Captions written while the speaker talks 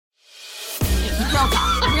Real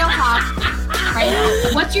talk. Real talk. Right now.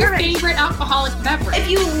 What's your favorite alcoholic beverage? If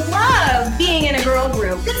you love being in a girl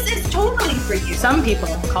group, this is totally for you. Some people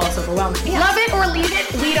call us overwhelming. Yeah. Love it or leave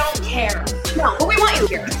it, we don't care. No, but we want you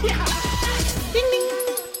here. Yeah. Ding, ding.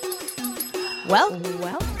 Welcome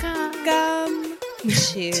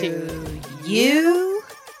to You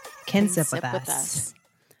Can Sip With Us.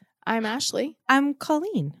 I'm Ashley. I'm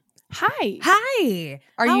Colleen. Hi. Hi.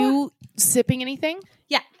 Are you sipping anything?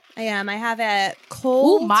 Yeah, I am. I have a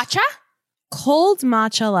cold matcha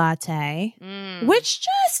matcha latte, which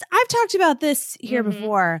I've talked about this here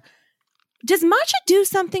before. Does matcha do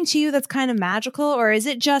something to you that's kind of magical, or is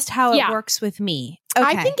it just how it works with me? Okay.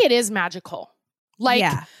 I think it is magical.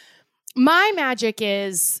 My magic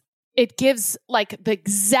is it gives like the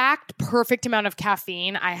exact perfect amount of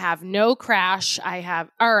caffeine. I have no crash.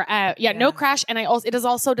 No crash. And it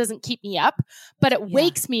also doesn't keep me up, but it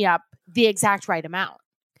wakes me up the exact right amount.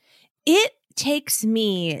 It takes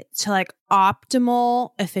me to like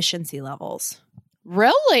optimal efficiency levels.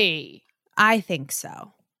 Really? I think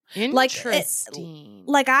so. Interesting.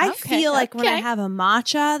 I feel like when I have a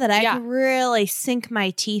matcha that I can really sink my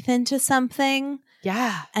teeth into something.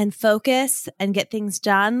 Yeah. And focus and get things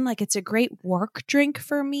done. Like it's a great work drink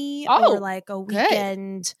for me. Oh, or like a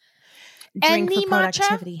weekend drink any for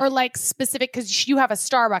productivity. Matcha? Or like specific, because you have a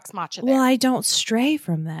Starbucks matcha there. Well, I don't stray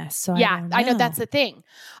from this. So I know that's the thing.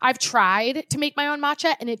 I've tried to make my own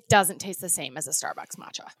matcha and it doesn't taste the same as a Starbucks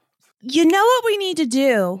matcha. You know what we need to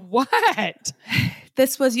do? What?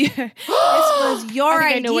 This was your idea. I think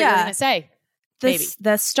I know what you're going to say.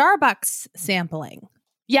 The Starbucks sampling.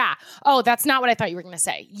 Yeah. Oh, that's not what I thought you were going to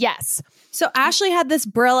say. Yes. So Ashley had this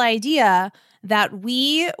brill idea that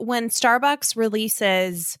when Starbucks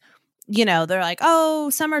releases, they're like, oh,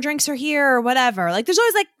 summer drinks are here or whatever. Like there's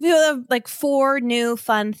always like 4 new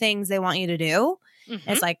fun things they want you to do. Mm-hmm.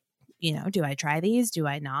 It's like, do I try these? Do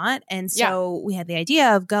I not? And so we had the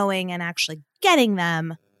idea of going and actually getting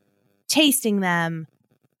them, tasting them,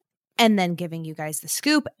 and then giving you guys the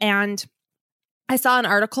scoop. And I saw an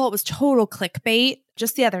article. It was total clickbait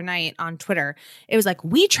just the other night on Twitter. It was like,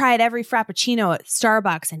 we tried every Frappuccino at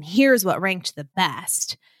Starbucks and here's what ranked the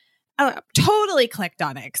best. I totally clicked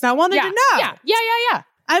on it because I wanted to know. Yeah.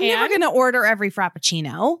 I'm never going to order every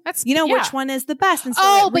Frappuccino. That's which one is the best. And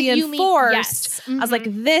so it reinforced. I was like,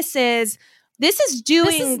 this is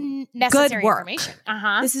doing good work.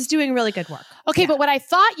 This is doing really good work. Okay, but what I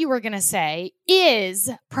thought you were going to say is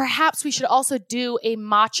perhaps we should also do a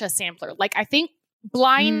matcha sampler. Like I think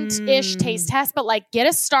blind-ish taste test, but like get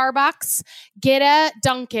a Starbucks, get a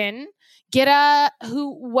Dunkin', get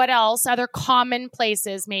what else? Other common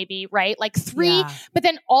places maybe, right? Like 3, but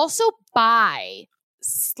then also buy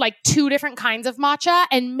like 2 different kinds of matcha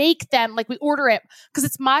and make them like we order it because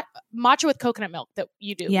it's matcha with coconut milk that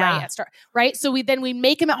you do, right? Right? So we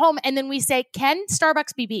make them at home and then we say, can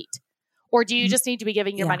Starbucks be beat? Or do you just need to be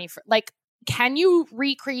giving your money for can you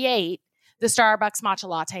recreate the Starbucks matcha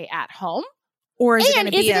latte at home? Or is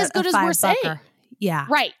it as good as we're saying? Yeah.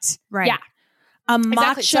 Right. Yeah. A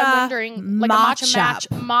matcha exactly. So I'm wondering, like match.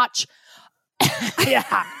 a matcha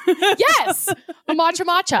yeah. Yes. A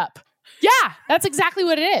matcha up. Yeah, that's exactly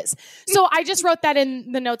what it is. So I just wrote that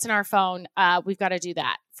in the notes in our phone. We've got to do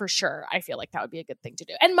that for sure. I feel like that would be a good thing to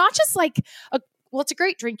do. And matcha's like, it's a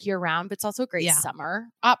great drink year round, but it's also a great summer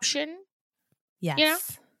option.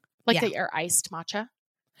 Yes. Your iced matcha.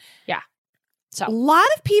 Yeah. So a lot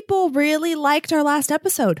of people really liked our last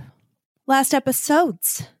episodes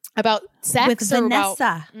about sex with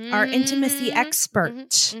Vanessa, our intimacy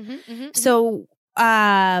expert. So,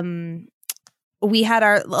 we had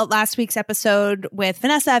our last week's episode with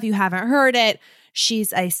Vanessa. If you haven't heard it,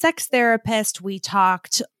 she's a sex therapist. We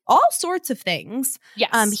talked all sorts of things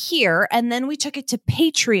here. And then we took it to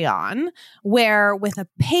Patreon, where with a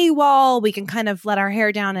paywall, we can kind of let our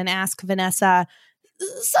hair down and ask Vanessa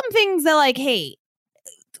some things that like, hey,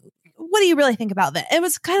 what do you really think about that? It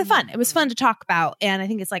was kind of fun. It was fun to talk about. And I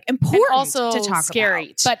think it's like important and also to talk scary,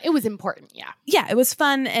 about. But it was important. Yeah. Yeah. It was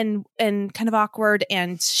fun and kind of awkward.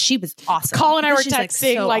 And she was awesome. Cole and I were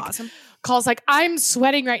texting awesome. Cole's like, I'm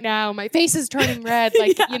sweating right now. My face is turning red.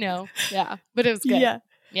 Like, but it was good.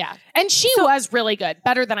 Yeah. And she was really good.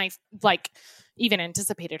 Better than I even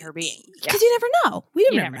anticipated her being. Because you never know. We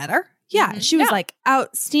never met her. Yeah, she was like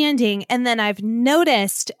outstanding. And then I've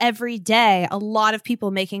noticed every day a lot of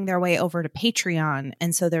people making their way over to Patreon.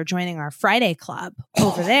 And so they're joining our Friday club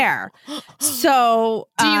over there. So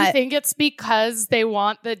do you think it's because they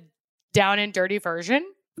want the down and dirty version?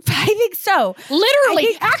 I think so.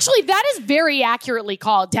 Literally. Actually, that is very accurately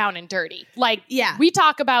called down and dirty. Like, we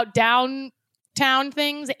talk about downtown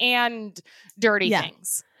things and dirty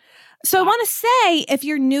things. So I want to say, if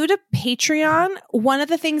you're new to Patreon, one of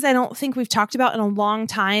the things I don't think we've talked about in a long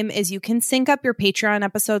time is you can sync up your Patreon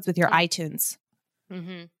episodes with your iTunes.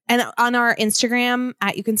 Mm-hmm. And on our Instagram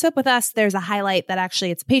at You Can Sip With Us, there's a highlight that actually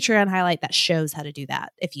it's a Patreon highlight that shows how to do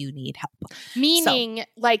that if you need help. Meaning,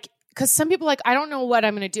 like, because some people are like, I don't know what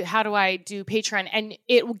I'm going to do. How do I do Patreon? And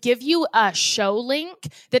it will give you a show link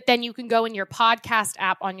that then you can go in your podcast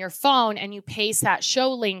app on your phone and you paste that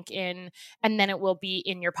show link in, and then it will be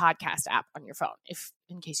in your podcast app on your phone.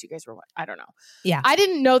 In case you guys were, I don't know. Yeah. I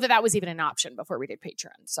didn't know that was even an option before we did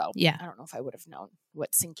Patreon. So yeah, I don't know if I would have known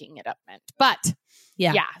what syncing it up meant, but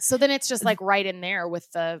yeah. So then it's just like right in there with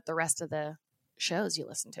the rest of the shows you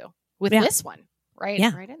listen to with this one. Right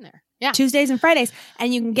in there. Yeah. Tuesdays and Fridays.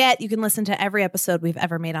 And you can listen to every episode we've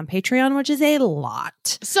ever made on Patreon, which is a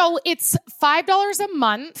lot. So it's $5 a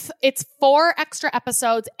month. It's 4 extra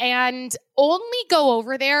episodes, and only go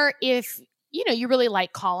over there if, you really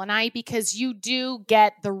like Call and I, because you do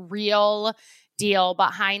get the real deal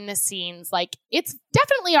behind the scenes. Like, it's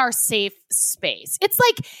definitely our safe space. It's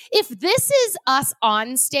like, if this is us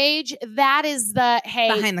on stage, that is the,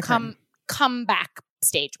 hey, behind the come back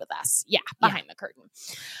stage with us. Yeah. Behind the curtain.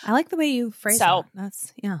 I like the way you phrase that.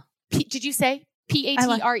 That's, did you say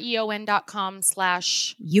patreon.com/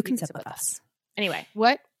 You Can Sip With Us? Anyway,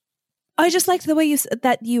 what? I just liked the way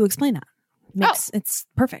you explain that. It's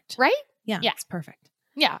perfect. Right? Yeah. It's perfect.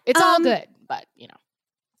 Yeah. It's all good, but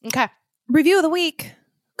Okay. Review of the week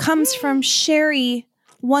comes from Sherry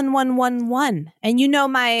 1111.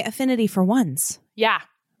 And my affinity for ones. Yeah.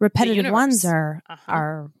 Repetitive ones are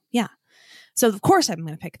So of course I'm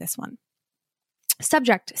going to pick this one.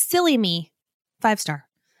 Subject, silly me, 5-star.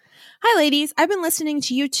 Hi ladies, I've been listening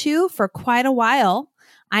to you two for quite a while.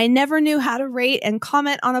 I never knew how to rate and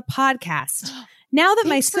comment on a podcast. Now that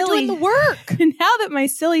doing the work. Now that my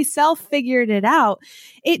silly self figured it out,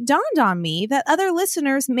 it dawned on me that other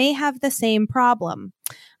listeners may have the same problem.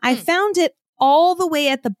 I found it all the way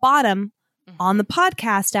at the bottom on the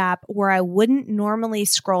podcast app where I wouldn't normally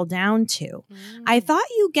scroll down to. I thought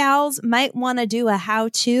you gals might want to do a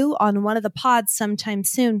how-to on one of the pods sometime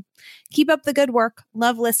soon. Keep up the good work.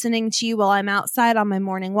 Love listening to you while I'm outside on my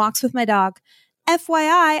morning walks with my dog.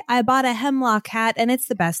 FYI, I bought a hemlock hat and it's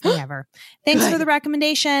the best thing ever. Thanks for the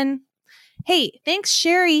recommendation. Hey, thanks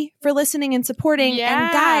Sherry for listening and supporting. Yeah.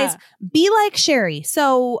 And guys, be like Sherry.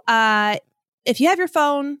 So if you have your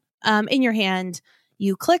phone in your hand,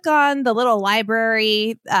 you click on the little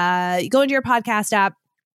library, you go into your podcast app.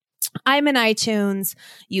 I'm in iTunes.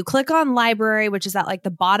 You click on library, which is at like the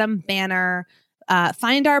bottom banner.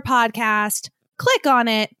 Find our podcast, click on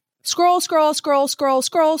it, scroll,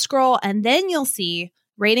 and then you'll see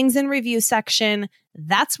ratings and review section.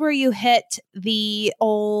 That's where you hit the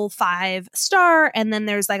old 5-star. And then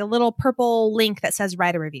there's like a little purple link that says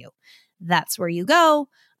write a review. That's where you go.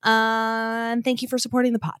 And thank you for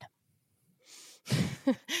supporting the pod.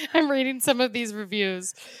 I'm reading some of these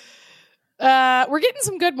reviews. We're getting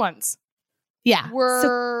some good ones. Yeah.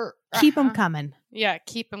 Keep them coming. Yeah,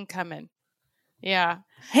 keep them coming. Yeah.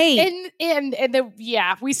 Hey. And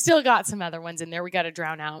we still got some other ones in there we got to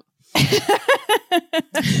drown out.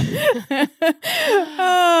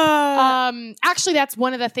 Actually, that's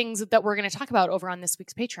one of the things that we're going to talk about over on this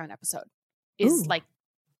week's Patreon episode is like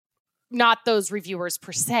not those reviewers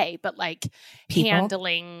per se, but like people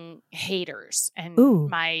handling haters and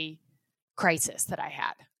my crisis that I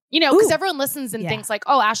had. Because everyone listens and thinks like,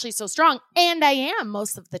 oh, Ashley's so strong. And I am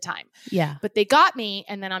most of the time. Yeah. But they got me.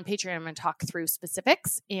 And then on Patreon, I'm going to talk through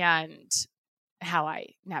specifics and how I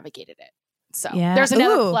navigated it. So there's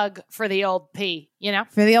another plug for the old P,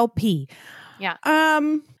 For the old P. Yeah.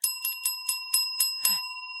 And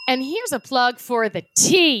here's a plug for the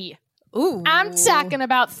T. Ooh. I'm talking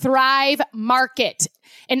about Thrive Market,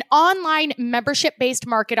 an online membership-based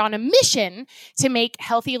market on a mission to make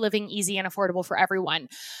healthy living easy and affordable for everyone.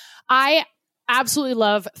 I absolutely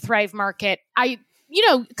love Thrive Market. A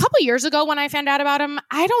couple of years ago when I found out about them,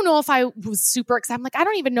 I don't know if I was super excited. I'm like, I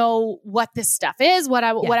don't even know what this stuff is,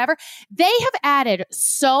 whatever. They have added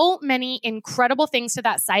so many incredible things to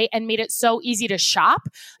that site and made it so easy to shop.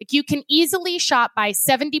 Like you can easily shop by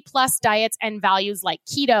 70 plus diets and values like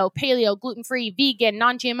keto, paleo, gluten-free, vegan,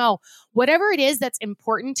 non-GMO, whatever it is that's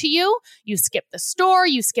important to you. You skip the store,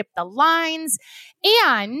 you skip the lines,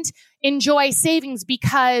 and enjoy savings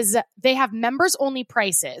because they have members only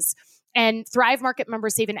prices. And Thrive Market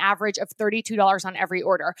members save an average of $32 on every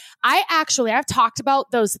order. I've talked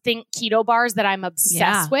about those Think Keto bars that I'm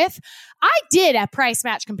obsessed with. I did a price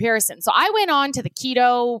match comparison. So I went on to the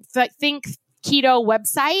Keto Think keto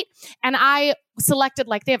website, and I selected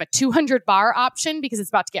like they have a 200 bar option because it's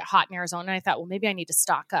about to get hot in Arizona. And I thought, well, maybe I need to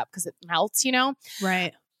stock up because it melts, you know?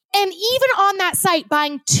 Right. And even on that site,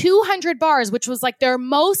 buying 200 bars, which was like their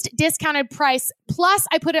most discounted price, plus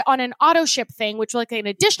I put it on an auto ship thing, which was like an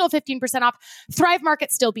additional 15% off, Thrive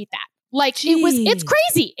Market still beat that. Like it's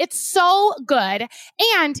crazy. It's so good.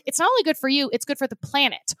 And it's not only good for you, it's good for the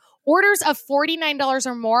planet. Orders of $49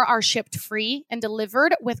 or more are shipped free and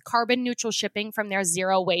delivered with carbon neutral shipping from their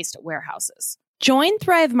zero waste warehouses. Join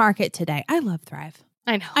Thrive Market today. I love Thrive.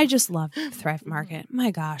 I know. I just love Thrive Market.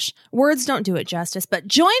 My gosh. Words don't do it justice, but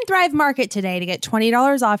join Thrive Market today to get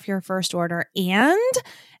 $20 off your first order and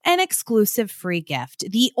an exclusive free gift.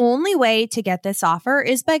 The only way to get this offer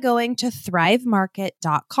is by going to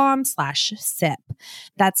thrivemarket.com/sip.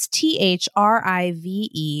 That's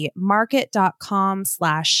THRIVE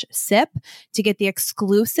market.com/sip to get the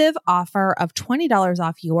exclusive offer of $20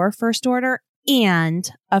 off your first order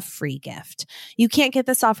and a free gift. You can't get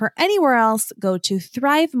this offer anywhere else. Go to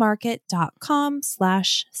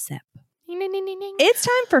thrivemarket.com/sip. It's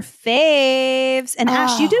time for faves. And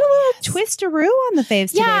Ash, you did a little twisteroo on the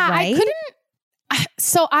faves today, right? I couldn't.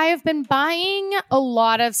 So I have been buying a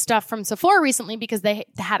lot of stuff from Sephora recently because they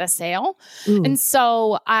had a sale. Ooh. And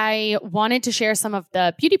so I wanted to share some of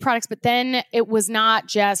the beauty products, but then it was not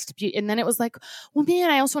just beauty. And then it was like, well,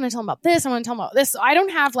 man, I also want to tell them about this. I want to tell them about this. So I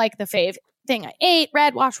don't have like the fave thing I ate,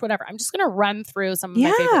 red, wash, whatever. I'm just going to run through some of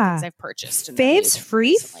my favorite things I've purchased. Faves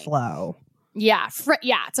free flow. Yeah.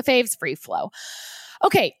 It's a faves free flow.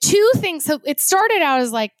 Okay. 2 things. So it started out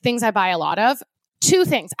as like things I buy a lot of. 2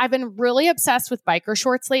 things. I've been really obsessed with biker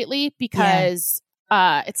shorts lately because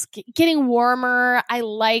it's getting warmer. I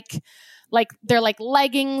like they're like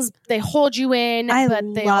leggings. They hold you in, but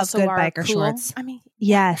they love also good are biker cool. shorts. I mean,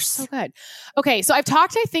 yes, so good. Okay, so I've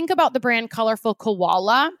talked, I think, about the brand Colorful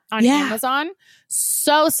Koala on Amazon.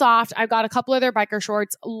 So soft. I've got a couple of their biker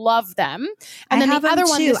shorts. Love them. And then the other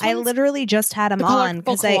one too. I literally just had them on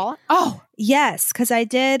because because I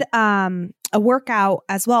did a workout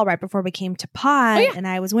as well right before we came to pod, and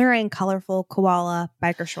I was wearing Colorful Koala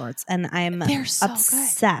biker shorts, and I'm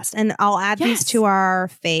obsessed. And I'll add these to our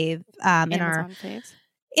fave in our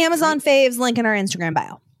Amazon faves link in our Instagram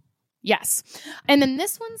bio. Yes. And then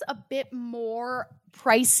this one's a bit more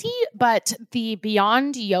pricey, but the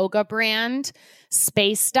Beyond Yoga brand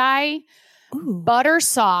Space Dye, butter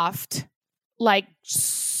soft, like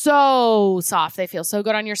so soft. They feel so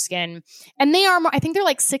good on your skin. And they are more, I think they're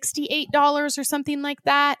like $68 or something like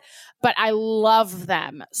that. But I love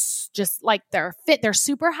them. Just like they're fit. They're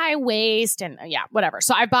super high waist and whatever.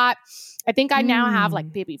 So I think I now have like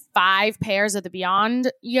maybe 5 pairs of the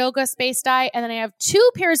Beyond Yoga Space Dye. And then I have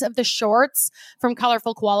 2 pairs of the shorts from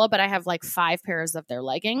Colorful Koala, but I have like 5 pairs of their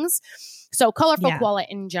leggings. So Colorful Koala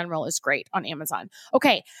in general is great on Amazon.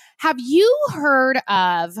 Okay. Have you heard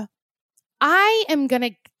of, I am going to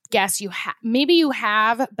guess maybe you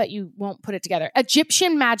have, but you won't put it together,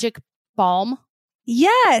 Egyptian Magic Balm?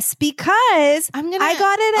 Yes, because I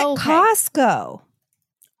got it at Costco.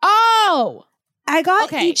 Oh, I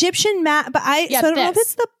got Egyptian but I don't know if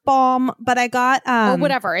it's the balm, but I got or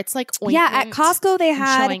whatever. It's like ointment. Yeah, at Costco they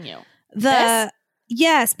had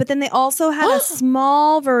yes, but then they also had a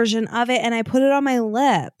small version of it, and I put it on my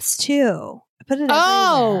lips too. I put it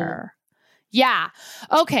everywhere. Yeah.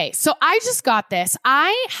 Okay. So I just got this.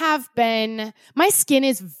 My skin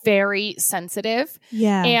is very sensitive.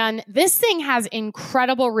 Yeah. And this thing has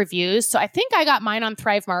incredible reviews. So I think I got mine on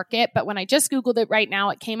Thrive Market, but when I just Googled it right now,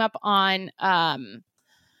 it came up on,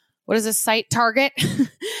 what is this site? Target.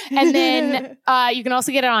 And then you can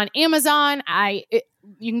also get it on Amazon.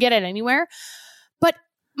 You can get it anywhere. But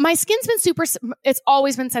my skin's been it's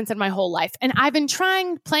always been sensitive my whole life. And I've been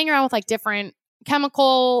playing around with like different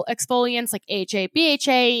chemical exfoliants like AHA,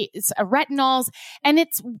 BHA, retinols. And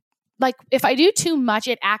it's like, if I do too much,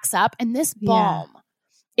 it acts up. And this balm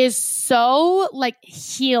is so like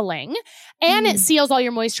healing and it seals all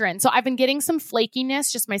your moisture in. So I've been getting some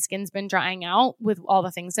flakiness, just my skin's been drying out with all the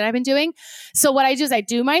things that I've been doing. So what I do is I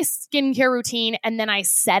do my skincare routine and then I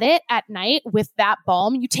set it at night with that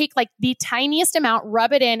balm. You take like the tiniest amount,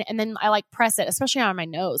 rub it in, and then I like press it, especially on my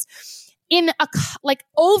nose.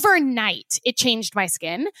 Overnight, it changed my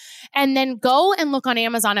skin. And then go and look on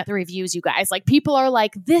Amazon at the reviews, you guys. Like, people are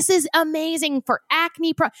like, this is amazing for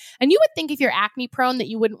acne prone. And you would think if you're acne prone that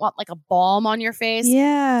you wouldn't want like a balm on your face.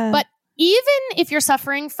 Yeah. But even if you're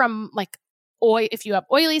suffering from like if you have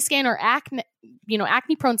oily skin or acne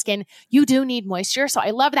prone skin, you do need moisture. So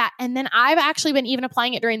I love that. And then I've actually been even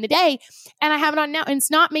applying it during the day, and I have it on now, and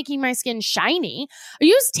it's not making my skin shiny. I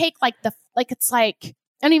used to take I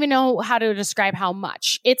don't even know how to describe how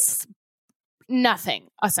much. It's nothing,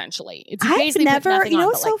 essentially. It's I've basically put never, nothing you know on,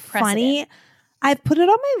 what's but, so like, press it funny? in. I've put it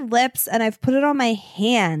on my lips and I've put it on my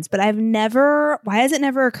hands, but why has it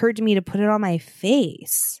never occurred to me to put it on my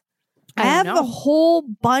face? I have don't know. a whole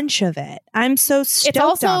bunch of it. I'm so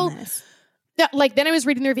stoked on this. Yeah, like then I was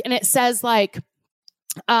reading the review and it says like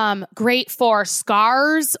great for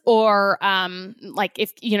scars or like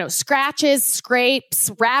if scratches,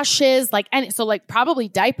 scrapes, rashes, like, and so like probably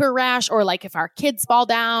diaper rash, or like if our kids fall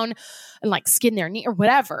down and like skin their knee or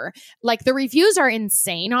whatever. Like the reviews are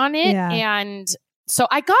insane on it. Yeah. And so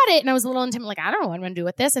I got it and I was a little intimidated, like, I don't know what I'm gonna do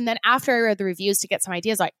with this. And then after I read the reviews to get some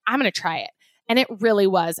ideas, like, I'm gonna try it. And it really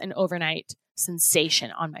was an overnight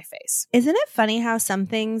sensation on my face. Isn't it funny how some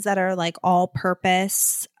things that are like all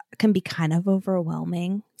purpose can be kind of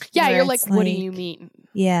overwhelming? Yeah, Where you're like, it's what do you mean?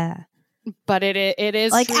 Yeah. But it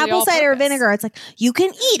is Like truly apple all cider purpose. vinegar. It's like, you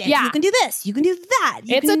can eat it. Yeah. You can do this. You can do that.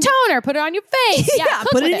 It's a toner. Put it on your face. Yeah, Yeah,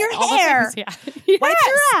 cook put it with in your all the hair. things. Yeah. Wipe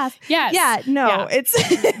your ass. Yes. Yeah, no, Yeah.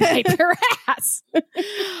 it's Wipe your ass.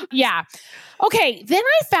 Yeah. Okay. Then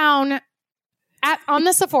I found on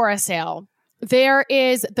the Sephora sale, there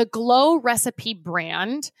is the Glow Recipe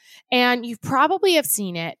brand, and you probably have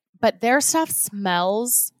seen it, but their stuff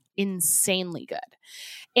smells insanely good.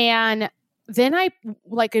 And then I,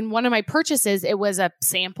 like in one of my purchases, it was a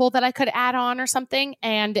sample that I could add on or something,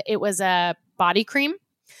 and it was a body cream,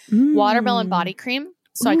 watermelon body cream.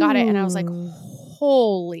 So I got it and I was like,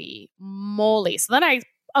 holy moly. So then I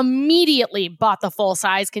immediately bought the full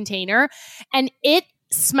size container, and it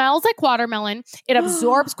smells like watermelon. It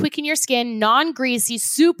absorbs quick in your skin, non-greasy,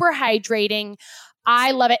 super hydrating.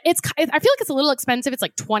 I love it. I feel like it's a little expensive. It's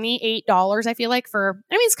like $28, I feel like,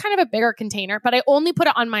 it's kind of a bigger container, but I only put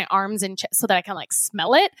it on my arms and so that I can like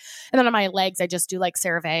smell it. And then on my legs, I just do like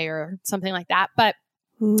CeraVe or something like that. But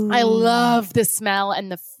I love the smell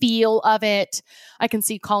and the feel of it. I can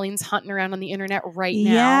see Colleen's hunting around on the internet right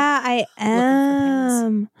now. Yeah, I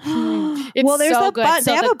am. It's well, there's so a good. bunch.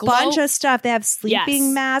 So They have the a bunch of stuff. They have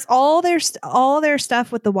sleeping masks. All their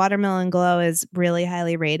stuff with the watermelon glow is really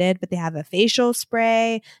highly rated. But they have a facial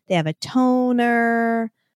spray. They have a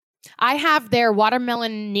toner. I have their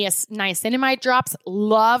watermelon niacinamide drops.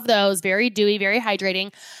 Love those. Very dewy, very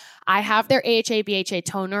hydrating. I have their AHA BHA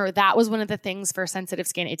toner. That was one of the things for sensitive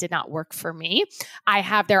skin. It did not work for me. I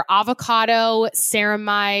have their avocado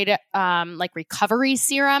ceramide like recovery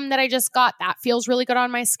serum that I just got. That feels really good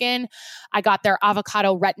on my skin. I got their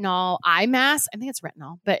avocado retinol eye mask. I think it's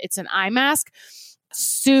retinol, but it's an eye mask.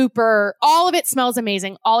 Super. All of it smells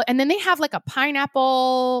amazing. And then they have like a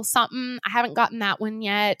pineapple something. I haven't gotten that one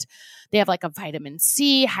yet. They have like a vitamin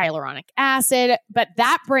C, hyaluronic acid, but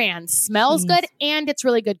that brand smells good and it's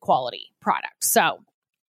really good quality product. So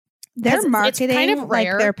their marketing, it's kind of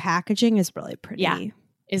rare. like their packaging is really pretty. Yeah.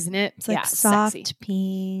 Isn't it? It's like yeah, soft sexy.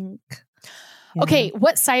 pink. Yeah. Okay.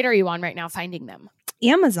 What site are you on right now finding them?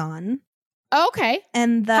 Amazon. Okay.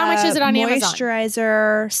 And the how much is it on Amazon?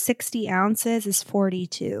 Moisturizer 60 ounces is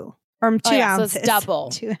 42. Or 2 ounces. So it's double.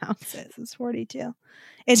 2 ounces is 42.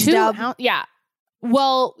 It's 2 double. Yeah.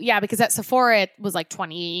 Well, yeah, because at Sephora it was like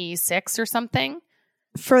 26 or something.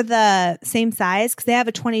 For the same size, because they have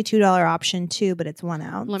a $22 option too, but it's 1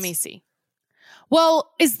 ounce. Let me see.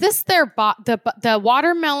 Well, is this their the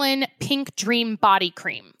watermelon pink dream body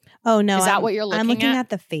cream? Oh no, is that what you're looking at? I'm looking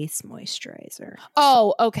at the face moisturizer.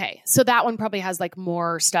 Oh, okay. So that one probably has like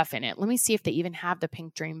more stuff in it. Let me see if they even have the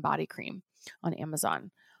pink dream body cream on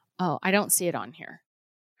Amazon. Oh, I don't see it on here.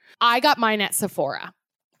 I got mine at Sephora,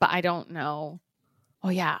 but I don't know. Oh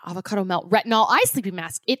yeah, avocado melt retinol eye sleeping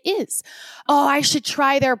mask. It is. Oh, I should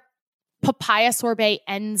try their papaya sorbet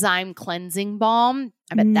enzyme cleansing balm.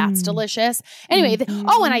 I bet that's delicious. Anyway,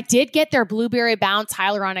 and I did get their blueberry bounce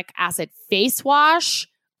hyaluronic acid face wash.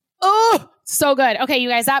 Oh, so good. Okay, you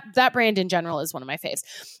guys, that brand in general is one of my faves.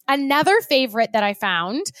 Another favorite that I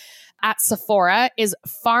found at Sephora is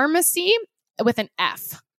Pharmacy with an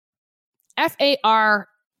F.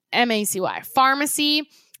 Farmacy. Pharmacy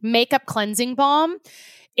makeup cleansing balm.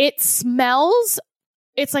 It smells,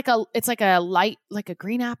 it's like a light, like a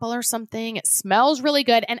green apple or something. It smells really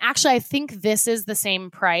good. And actually, I think this is the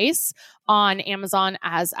same price on Amazon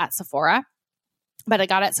as at Sephora. But I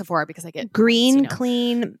got it at Sephora because I get green,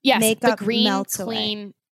 clean makeup the green, melts clean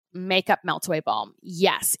away. Makeup melts away balm.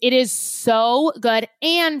 Yes, it is so good.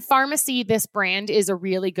 And Pharmacy, this brand is a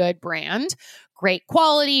really good brand. Great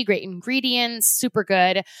quality, great ingredients, super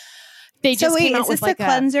good. They just came out is with this like the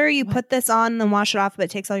cleanser? You put this on, then wash it off, but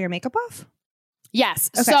it takes all your makeup off?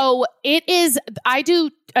 Yes. Okay. So it is, I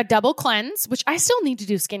do a double cleanse, which I still need to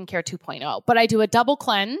do skincare 2.0, but I do a double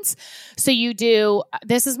cleanse. So you do,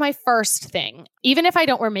 this is my first thing. Even if I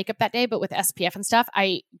don't wear makeup that day, but with SPF and stuff,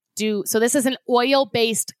 I do. So this is an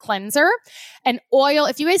oil-based cleanser. And oil,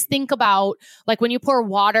 if you guys think about like when you pour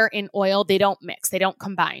water in oil, they don't mix, they don't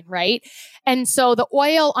combine, right? And so the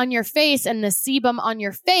oil on your face and the sebum on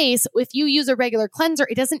your face, if you use a regular cleanser,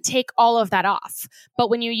 it doesn't take all of that off. But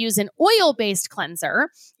when you use an oil-based cleanser,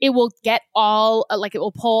 it will get all, like it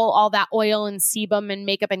will pull all that oil and sebum and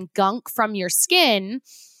makeup and gunk from your skin.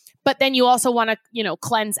 But then you also want to, you know,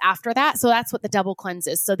 cleanse after that. So that's what the double cleanse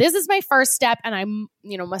is. So this is my first step, and I,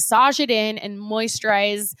 you know, massage it in and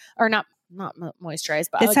moisturize, or not moisturize,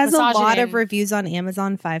 but this has a lot of reviews on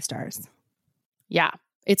Amazon, 5 stars. Yeah,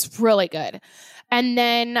 it's really good. And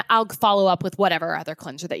then I'll follow up with whatever other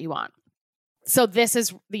cleanser that you want. So this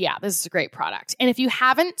is a great product. And if you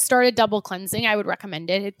haven't started double cleansing, I would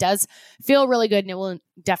recommend it. It does feel really good, and it will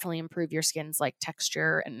definitely improve your skin's like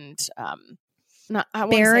texture and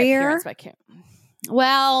barrier.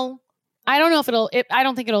 Well, I don't know if I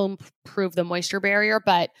don't think it'll improve the moisture barrier,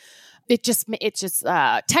 but it's just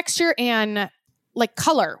texture and like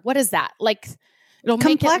color. What is that? Like it'll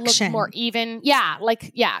make it look more even. Yeah.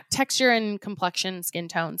 Texture and complexion, skin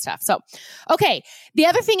tone stuff. So, okay. The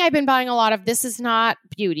other thing I've been buying a lot of, this is not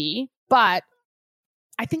beauty, but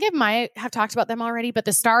I think I might have talked about them already, but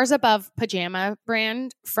the Stars Above pajama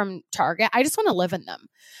brand from Target, I just want to live in them.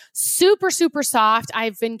 Super, super soft.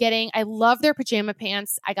 I love their pajama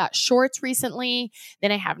pants. I got shorts recently.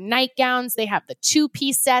 Then I have nightgowns. They have the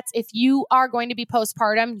 2-piece sets. If you are going to be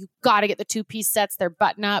postpartum, you got to get the 2-piece sets. They're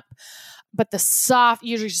button up, but the soft,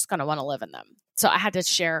 you're just going to want to live in them. So I had to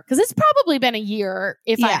share because it's probably been a year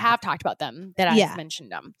if I have talked about them that I've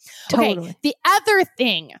mentioned them. Totally. Okay. The other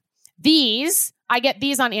thing, I get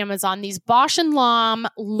these on Amazon, these Bausch & Lomb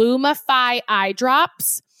Lumify eye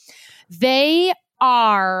drops. They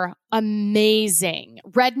are amazing.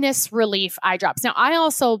 Redness relief eye drops. Now, I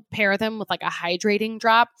also pair them with like a hydrating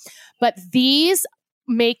drop, but these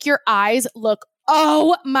make your eyes look,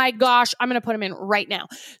 oh my gosh, I'm going to put them in right now.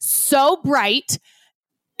 So bright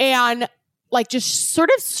and like just sort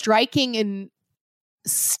of striking and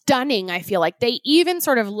stunning, I feel like. They even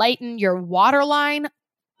sort of lighten your waterline.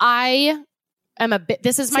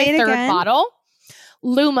 This is my third bottle.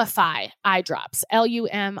 Lumify eye drops.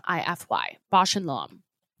 Lumify. Bausch & Lomb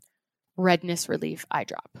redness relief eye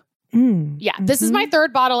drop. This is my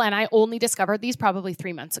third bottle, and I only discovered these probably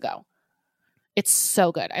 3 months ago. It's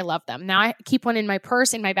so good. I love them. Now I keep one in my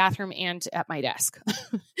purse, in my bathroom, and at my desk.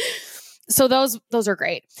 So those are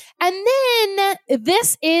great. And then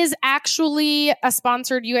this is actually a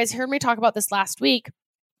sponsored. You guys heard me talk about this last week,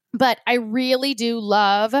 but I really do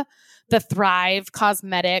love the Thrive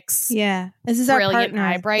Cosmetics. Yeah. This is our brilliant partner.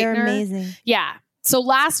 eye brightener. They're amazing. Yeah. So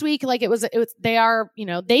last week, like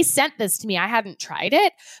they sent this to me. I hadn't tried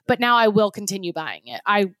it, but now I will continue buying it.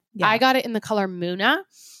 I got it in the color Muna,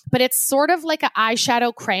 but it's sort of like an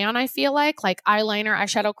eyeshadow crayon. I feel like eyeliner,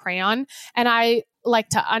 eyeshadow crayon. And I like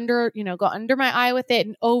to go under my eye with it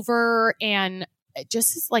and over, and it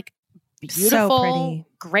just is like beautiful, so pretty.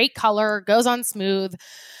 Great color, goes on smooth.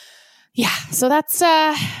 Yeah. So that's,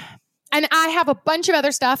 and I have a bunch of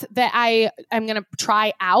other stuff that I'm going to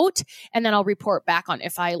try out, and then I'll report back on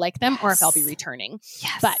if I like them or if I'll be returning.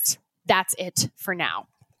 Yes. But that's it for now.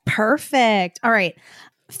 Perfect. All right.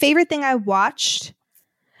 Favorite thing I watched.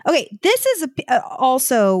 Okay. This is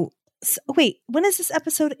also, wait, when is this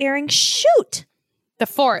episode airing? Shoot. The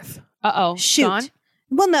 4th. Uh-oh. Shoot. Gone?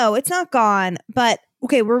 Well, no, it's not gone, but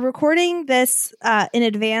okay. We're recording this in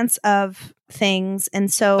advance of things,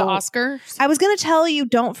 and so the Oscars. I was going to tell you,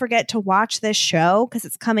 don't forget to watch this show because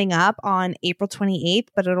it's coming up on April 28th,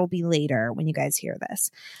 but it'll be later when you guys hear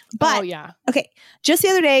this. But okay, just the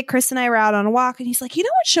other day, Chris and I were out on a walk, and he's like, "You know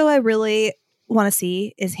what show I really want to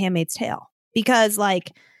see is Handmaid's Tale, because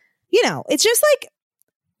it's just like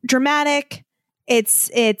dramatic. It's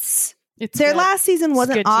their good. Last season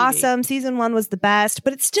wasn't awesome. Season 1 was the best,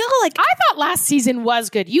 but it's still like I thought last season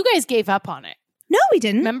was good. You guys gave up on it. No, we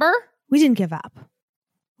didn't. Remember? We didn't give up.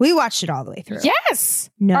 We watched it all the way through.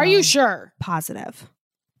 Yes. No. Are you sure? Positive.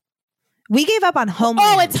 We gave up on Homeland.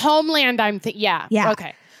 Oh, it's Homeland. Yeah.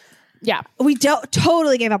 Okay. Yeah. We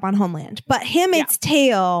totally gave up on Homeland, but Handmaid's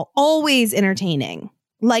Tale, always entertaining.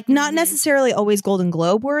 Like not necessarily always Golden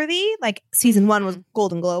Globe worthy. Like season 1 was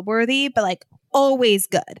Golden Globe worthy, but like always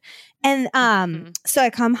good. And so I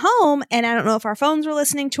come home, and I don't know if our phones were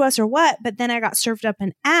listening to us or what, but then I got served up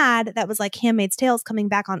an ad that was like Handmaid's Tale is coming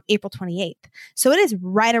back on April 28th. So it is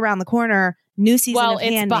right around the corner. New season of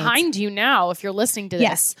Handmaid's. Well, it's behind you now if you're listening to this.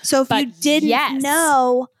 Yes. So if you didn't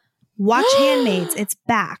know, watch Handmaids. It's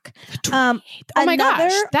back. Oh my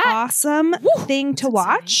gosh. Another awesome thing to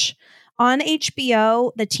watch on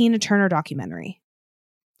HBO, the Tina Turner documentary.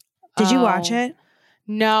 Did you watch it?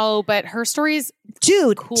 No, but her story's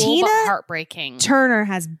Dude, cool Tina but heartbreaking. Turner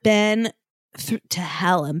has been to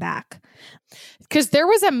hell and back. Because there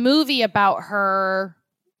was a movie about her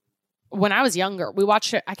when I was younger. We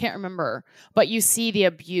watched it. I can't remember, but you see the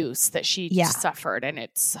abuse that she suffered, and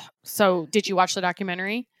it's so. Did you watch the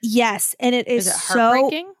documentary? Yes, and it is it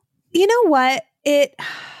heartbreaking? So. You know what?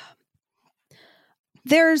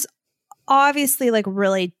 There's obviously like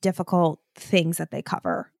really difficult things that they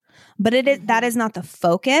cover, but that is not the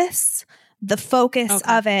focus. The focus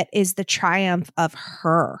of it is the triumph of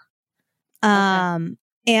her.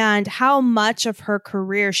 And how much of her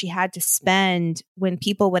career she had to spend when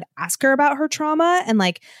people would ask her about her trauma. And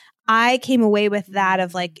like, I came away with that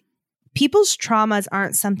of like, people's traumas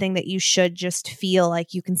aren't something that you should just feel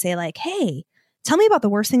like you can say like, hey, tell me about the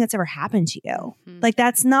worst thing that's ever happened to you. Like,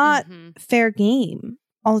 that's not fair game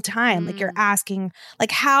all the time. Like, you're asking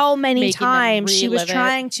like how many times she was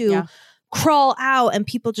trying to crawl out and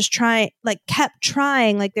people just kept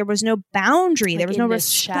trying. Like, there was no boundary. Like, there was no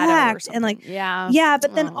respect. And like,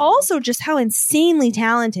 but then also just how insanely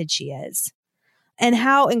talented she is and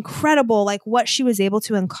how incredible, like what she was able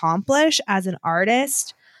to accomplish as an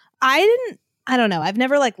artist. I don't know. I've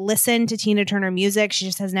never like listened to Tina Turner music. She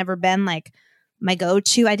just has never been like my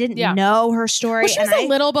go-to. I didn't know her story. Well, she was a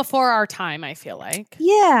little before our time, I feel like.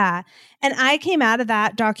 Yeah. And I came out of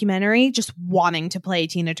that documentary just wanting to play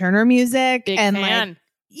Tina Turner music. Big and fan. Like,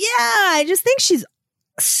 I just think she's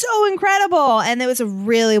so incredible. And it was a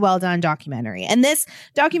really well done documentary. And this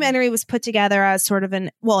documentary was put together as sort of an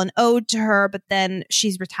ode to her, but then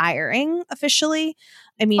she's retiring officially.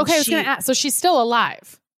 I mean, okay, I was going to ask. So she's still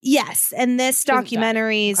alive. Yes. And this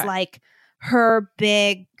documentary is like her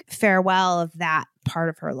big farewell of that part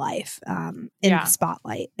of her life in the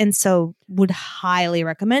spotlight. And so would highly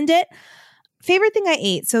recommend it. Favorite thing I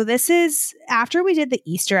ate. So this is after we did the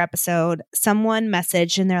Easter episode, someone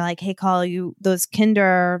messaged and they're like, hey, call you those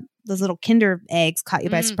little Kinder eggs caught you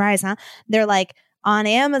by surprise, huh? They're like, on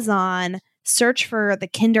Amazon, search for the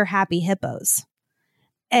Kinder Happy Hippos.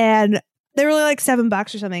 And they were like $7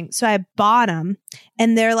 or something. So I bought them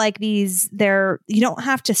and they're like you don't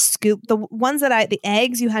have to scoop the ones the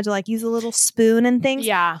eggs, you had to like use a little spoon and things.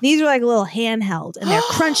 Yeah. These are like a little handheld and they're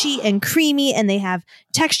crunchy and creamy and they have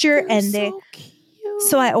texture so cute.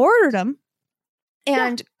 So I ordered them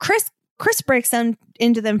and Chris breaks them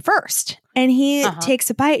into them first and he takes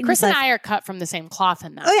a bite. And Chris and I are cut from the same cloth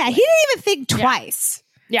in that. Oh yeah. He didn't even think twice.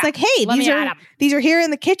 Yeah. It's like, hey, these are here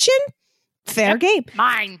in the kitchen. Fair game.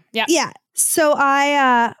 Mine. Yeah. Yeah. So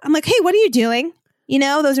I'm like, hey, what are you doing? You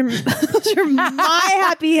know, those are my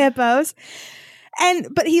happy hippos.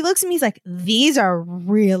 But he looks at me, he's like, these are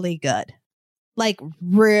really good. Like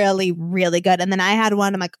really, really good. And then I had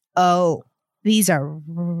one, I'm like, oh, these are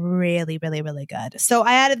really, really, really good. So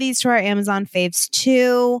I added these to our Amazon faves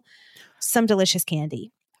too. Some delicious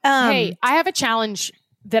candy. Hey, I have a challenge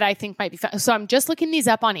that I think might be fun. So I'm just looking these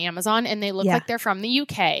up on Amazon and they look like they're from the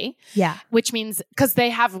UK. Yeah. Which means because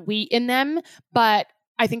they have wheat in them, but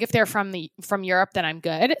I think if they're from Europe, then I'm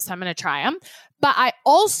good. So I'm going to try them. But I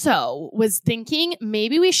also was thinking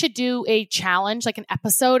maybe we should do a challenge, like an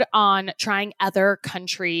episode on trying other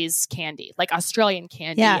countries' candy, like Australian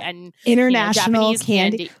candy and international Japanese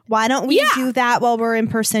candy. Why don't we do that while we're in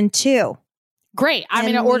person too? Great. I'm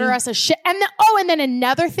going to order us a shit. And then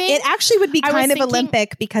another thing. It actually would be kind of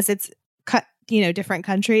Olympic because it's different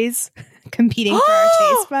countries competing for our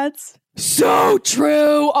taste buds. So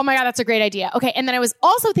true. Oh my God, that's a great idea. Okay. And then I was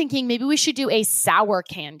also thinking maybe we should do a sour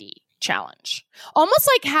candy challenge. Almost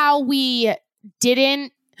like how we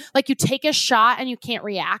didn't, like you take a shot and you can't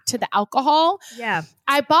react to the alcohol. Yeah.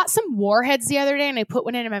 I bought some Warheads the other day and I put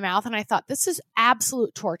one in my mouth and I thought, this is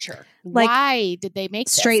absolute torture. Like, why did they make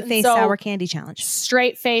straight face sour candy challenge?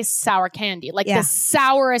 Straight face sour candy. Like the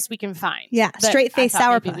sourest we can find. Yeah. Straight face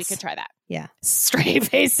sour puss. We could try that. Yeah. Straight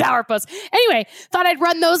face sour puss. Anyway, thought I'd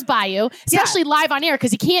run those by you, especially live on air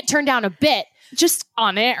because you can't turn down a bit just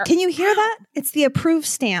on air. Can you hear that? It's the approved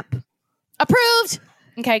stamp. Approved.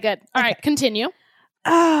 Okay, good. All right, continue.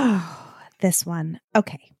 Oh, this one.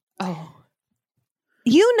 Okay. Oh.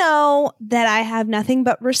 You know that I have nothing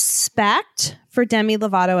but respect for Demi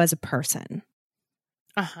Lovato as a person.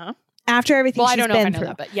 Uh-huh. After everything she's been through. I don't know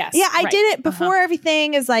that, but yes. Yeah, I did it before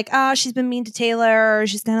everything is like, oh, she's been mean to Taylor. Or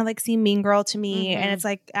she's kind of like seemed mean girl to me. And it's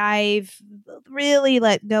like, I've really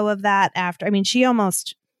let go of that after. I mean, she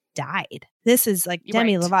almost died. This is like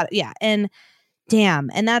Demi Lovato. Yeah. And damn.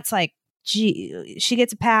 And that's like, gee, she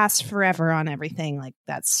gets a pass forever on everything. Like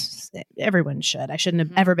that's, everyone should. I shouldn't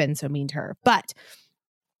have ever been so mean to her. But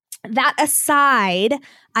that aside,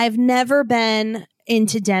 I've never been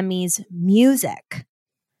into Demi's music.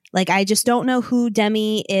 Like, I just don't know who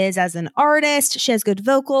Demi is as an artist. She has good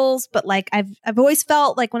vocals, but like I've always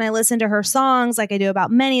felt like when I listen to her songs, like I do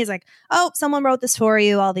about many, is like, oh, someone wrote this for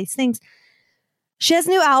you, all these things. She has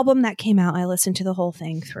a new album that came out. I listened to the whole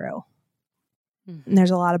thing through. And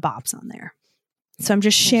there's a lot of bops on there. So I'm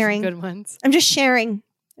just sharing. Good ones. I'm just sharing.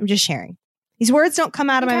 These words don't come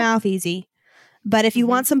out of my mouth easy. But if you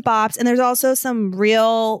want some bops, and there's also some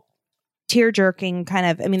real tear-jerking kind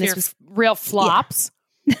of, I mean, this was real flops.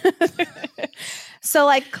 Yeah. So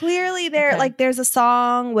like clearly there's a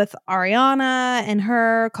song with Ariana and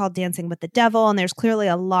her called Dancing with the Devil. And there's clearly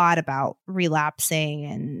a lot about relapsing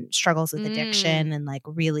and struggles with addiction and like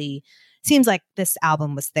really seems like this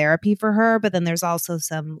album was therapy for her. But then there's also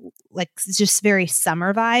some like just very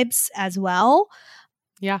summer vibes as well.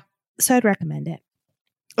 Yeah. So I'd recommend it.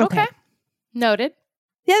 Okay. Noted.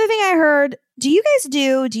 The other thing I heard, do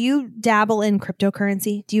you dabble in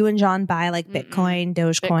cryptocurrency? Do you and John buy like Bitcoin,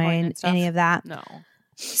 Dogecoin, any of that? No.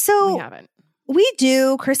 So we haven't. We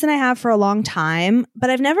do. Chris and I have for a long time,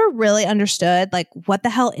 but I've never really understood like what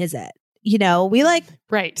the hell is it? You know, we like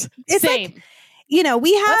right. It's Same. like, you know,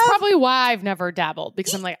 we have. That's probably why I've never dabbled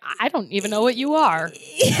because I'm like, I don't even know what you are.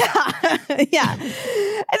 Yeah. Yeah.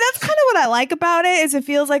 And that's kind of what I like about it is it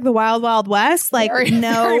feels like the wild, wild west. Like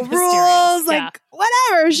no rules, like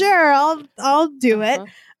whatever. Sure. I'll do it.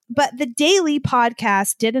 But the Daily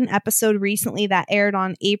podcast did an episode recently that aired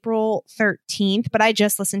on April 13th, but I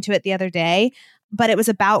just listened to it the other day, but it was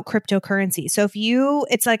about cryptocurrency. So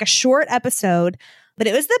it's like a short episode, but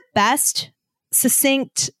it was the best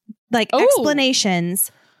succinct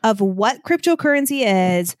explanations of what cryptocurrency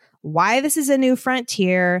is, why this is a new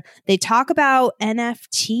frontier. They talk about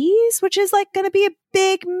NFTs, which is like going to be a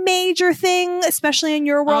big major thing, especially in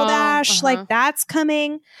your world, Ash. Like that's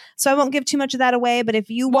coming. So I won't give too much of that away. But if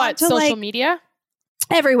you want to social media?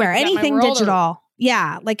 Everywhere, anything digital.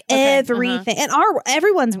 Yeah, like everything. In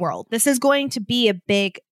everyone's world, this is going to be a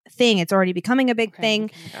big thing. It's already becoming a big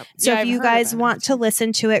thing. So if you guys want to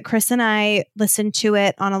listen to it, Chris and I listened to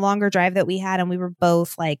it on a longer drive that we had, and we were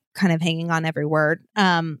both like kind of hanging on every word.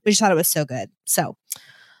 We just thought it was so good. So,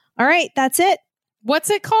 all right, that's it. What's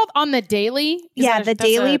it called? On the Daily? The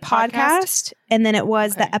Daily podcast. And then it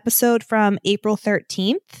was the episode from April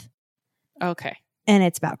 13th. Okay. And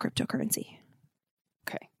it's about cryptocurrency.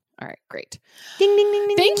 Okay. All right, great. Ding, ding, ding,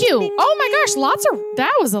 ding. Thank ding, you. Ding, oh my gosh,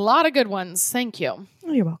 that was a lot of good ones. Thank you.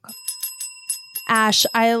 Oh, you're welcome. Ash,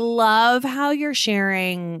 I love how you're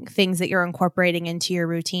sharing things that you're incorporating into your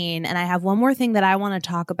routine. And I have one more thing that I want to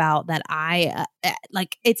talk about that I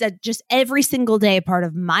like. It's just every single day part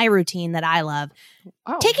of my routine that I love.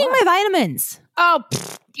 Taking my vitamins. Oh,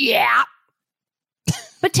 yeah.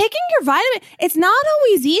 But taking your vitamin, it's not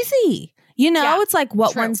always easy. You know, it's like,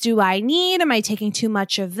 what ones do I need? Am I taking too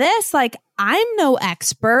much of this? Like, I'm no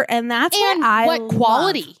expert. And that's what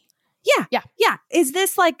quality? Yeah. Is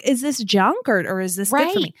this junk or is this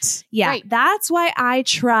good for me? Yeah. Right. That's why I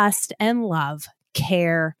trust and love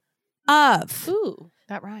Care of. Ooh,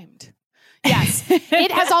 that rhymed. Yes.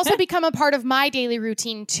 It has also become a part of my daily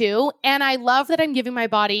routine too. And I love that I'm giving my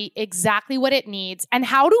body exactly what it needs. And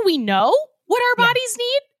how do we know what our bodies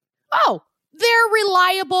need? Oh, they're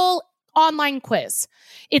reliable online quiz.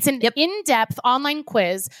 It's an in-depth online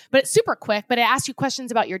quiz, but it's super quick, but it asks you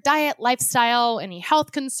questions about your diet, lifestyle, any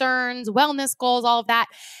health concerns, wellness goals, all of that.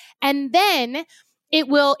 And then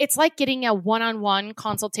it's like getting a one-on-one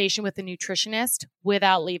consultation with a nutritionist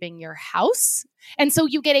without leaving your house. And so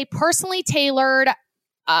you get a personally tailored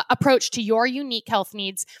approach to your unique health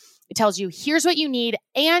needs. It tells you, here's what you need,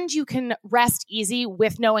 and you can rest easy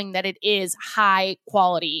with knowing that it is high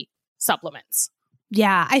quality supplements.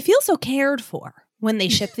 Yeah, I feel so cared for when they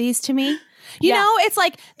ship these to me. You know, it's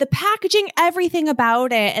like the packaging, everything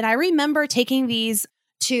about it. And I remember taking these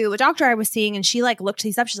to a doctor I was seeing, and she like looked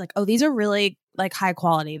these up. She's like, oh, these are really like high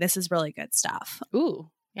quality. This is really good stuff. Ooh.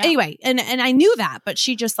 Yeah. Anyway, and I knew that, but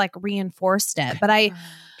she just like reinforced it. But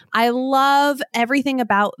I love everything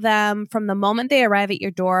about them. From the moment they arrive at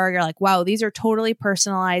your door, you're like, wow, these are totally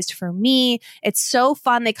personalized for me. It's so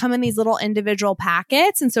fun. They come in these little individual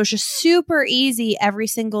packets. And so it's just super easy every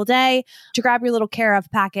single day to grab your little Care of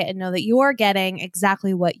packet and know that you're getting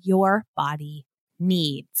exactly what your body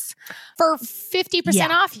needs. For 50%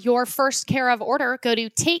 off your first Care of order, go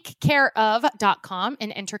to takecareof.com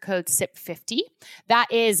and enter code SIP50.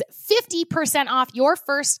 That is 50% off your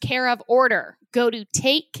first Care of order. Go to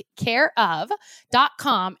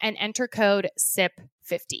takecareof.com and enter code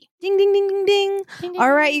SIP50. Ding, ding, ding, ding, ding. Ding, ding.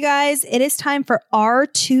 All right, you guys, it is time for our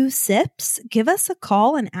 2 sips. Give us a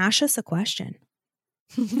call and ask us a question.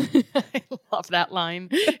 I love that line.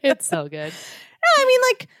 It's so good. No, I mean,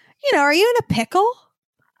 like, you know, are you in a pickle?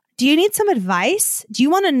 Do you need some advice? Do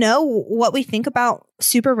you want to know what we think about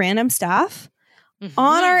super random stuff? Mm-hmm.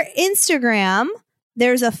 On our Instagram,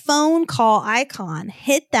 there's a phone call icon.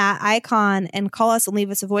 Hit that icon and call us and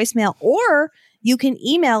leave us a voicemail. Or you can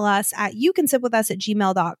email us at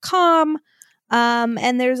youcansipwithus@gmail.com.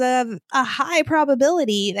 And there's a high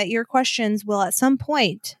probability that your questions will at some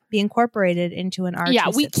point be incorporated into an RT. Yeah,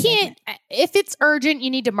 we Sip can't. segment. If it's urgent, you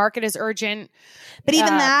need to mark it as urgent. But even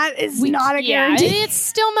that is not a guarantee. It's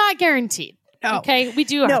still not guaranteed. No. Okay, we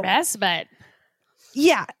do our best, but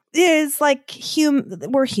yeah, it is like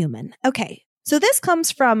we're human. Okay. So this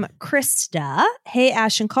comes from Krista. Hey,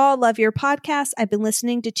 Ash and Call, love your podcast. I've been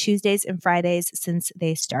listening to Tuesdays and Fridays since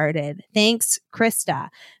they started. Thanks, Krista.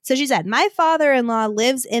 So she said, my father-in-law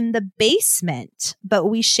lives in the basement, but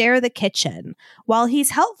we share the kitchen. While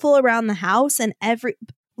he's helpful around the house and everything,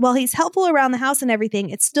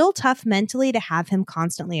 it's still tough mentally to have him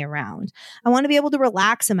constantly around. I want to be able to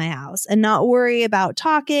relax in my house and not worry about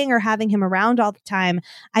talking or having him around all the time.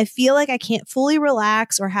 I feel like I can't fully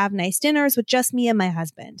relax or have nice dinners with just me and my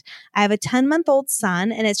husband. I have a 10-month-old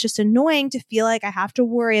son, and it's just annoying to feel like I have to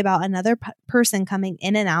worry about another person coming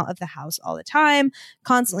in and out of the house all the time,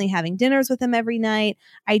 constantly having dinners with him every night.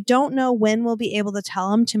 I don't know when we'll be able to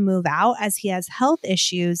tell him to move out as he has health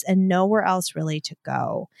issues and nowhere else really to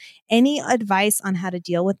go. Any advice on how to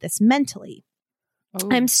deal with this mentally? Oh.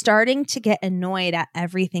 I'm starting to get annoyed at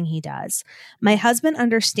everything he does. My husband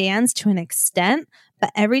understands to an extent, but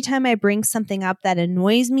every time I bring something up that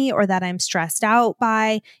annoys me or that I'm stressed out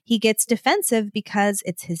by, he gets defensive because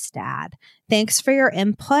it's his dad. Thanks for your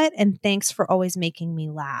input and thanks for always making me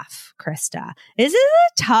laugh, Krista. This is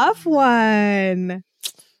a tough one.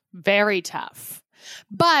 very tough.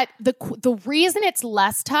 But the reason it's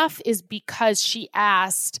less tough is because she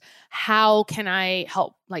asked, how can I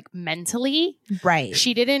help, like, mentally? Right.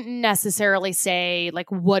 She didn't necessarily say,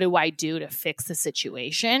 like, what do I do to fix the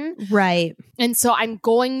situation? Right. And so I'm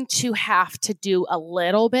going to have to do a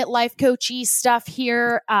little bit life coachy stuff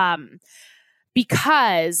here,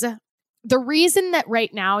 because the reason that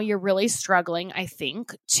right now you're really struggling, I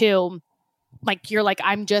think, to, like, you're like,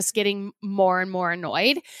 I'm just getting more and more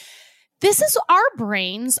annoyed. Our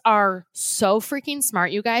brains are so freaking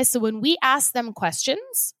smart, you guys. So when we ask them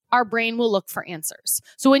questions, our brain will look for answers.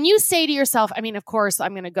 So when you say to yourself, I mean, of course,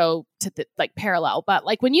 I'm going to go to the parallel, but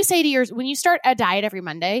like when you start a diet every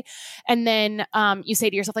Monday and then you say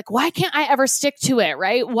to yourself, like, why can't I ever stick to it?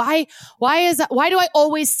 Right? Why do I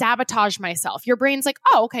always sabotage myself? Your brain's like,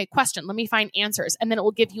 oh, okay, question. Let me find answers. And then it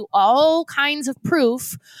will give you all kinds of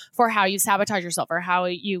proof for how you sabotage yourself or how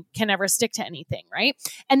you can never stick to anything. Right?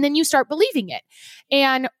 And then you start believing it.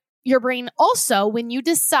 And your brain also, when you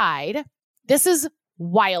decide, this is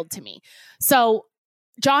wild to me. So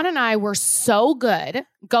John and I were so good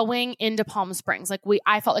going into Palm Springs. Like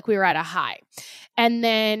I felt like we were at a high. And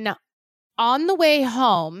then on the way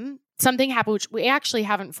home, something happened, which we actually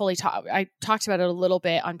haven't fully talked. I talked about it a little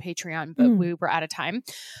bit on Patreon, but we were out of time.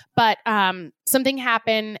 But something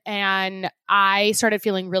happened and I started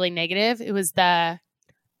feeling really negative. It was I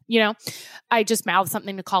just mouthed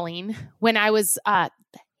something to Colleen when I was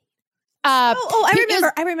I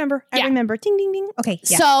remember. Ding, ding, ding. Okay.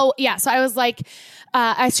 Yeah. So I was like,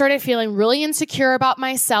 I started feeling really insecure about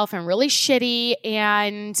myself and really shitty.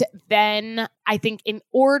 And then I think in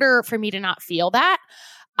order for me to not feel that,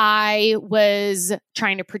 I was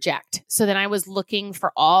trying to project. So then I was looking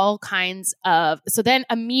for all kinds so then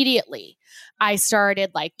immediately I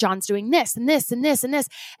started like, John's doing this and this and this and this.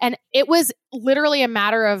 And it was literally a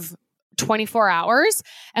matter of 24 hours.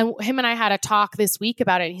 And him and I had a talk this week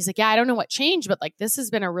about it. And he's like, yeah, I don't know what changed, but like, this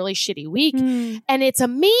has been a really shitty week. And it's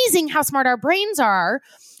amazing how smart our brains are,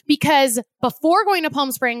 because before going to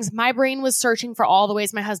Palm Springs, my brain was searching for all the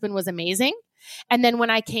ways my husband was amazing. And then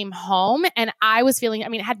when I came home and I was feeling,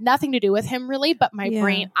 it had nothing to do with him really, but my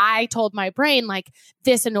brain, I told my brain like,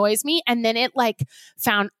 this annoys me. And then it like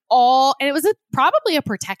found and it was probably a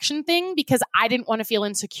protection thing because I didn't want to feel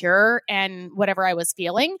insecure and whatever I was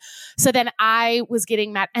feeling. So then I was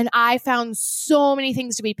getting mad and I found so many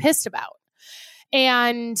things to be pissed about.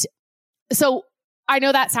 And so I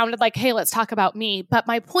know that sounded like, hey, let's talk about me. But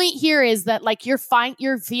my point here is that like you're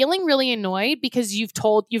feeling really annoyed because you've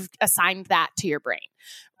assigned that to your brain.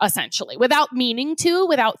 essentially, without meaning to,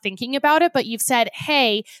 without thinking about it. But you've said,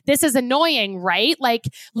 hey, this is annoying, right? Like,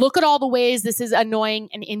 look at all the ways this is annoying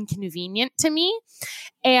and inconvenient to me.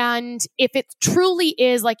 And if it truly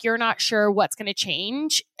is like you're not sure what's going to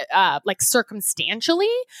change, like circumstantially,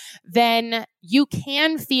 then you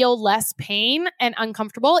can feel less pain and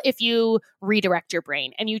uncomfortable if you redirect your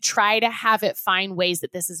brain and you try to have it find ways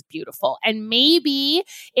that this is beautiful. And maybe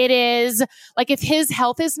it is like, if his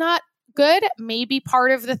health is not good, maybe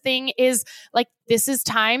part of the thing is like, this is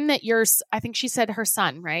time that I think she said her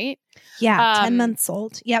son, right? Yeah. 10 months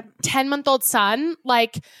old. Yep. 10-month-old son.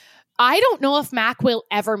 Like, I don't know if Mac will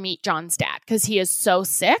ever meet John's dad because he is so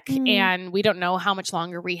sick and we don't know how much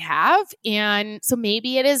longer we have. And so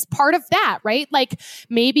maybe it is part of that, right? Like,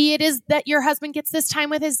 maybe it is that your husband gets this time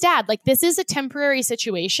with his dad. Like, this is a temporary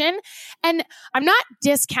situation. And I'm not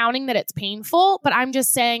discounting that it's painful, but I'm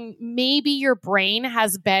just saying maybe your brain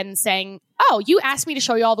has been saying, oh, you asked me to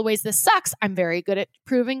show you all the ways this sucks. I'm very good at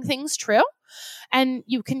proving things true. And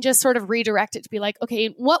you can just sort of redirect it to be like, okay,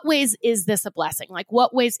 in what ways is this a blessing? Like,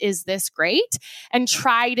 what ways is this great? And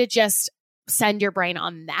try to just send your brain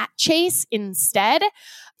on that chase instead,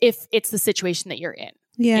 if it's the situation that you're in.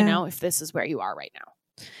 Yeah. You know, if this is where you are right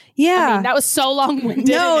now. Yeah. I mean, that was so long-winded.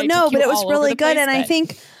 No, but it was really good. Place, and I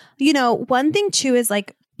think, you know, one thing too is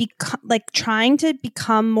like, trying to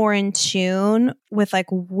become more in tune with like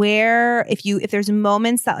where, if there's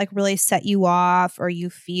moments that like really set you off or you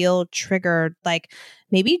feel triggered, like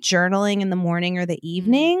maybe journaling in the morning or the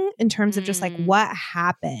evening in terms of just like what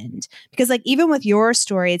happened. Because like even with your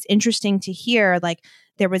story, it's interesting to hear like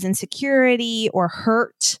there was insecurity or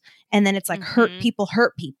hurt. And then it's like hurt people,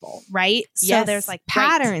 right? So there's like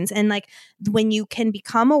patterns. Right. And like when you can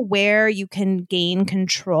become aware, you can gain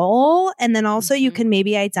control. And then also you can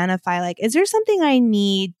maybe identify like, is there something I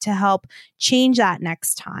need to help change that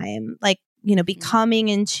next time? Like, you know, becoming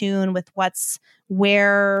in tune with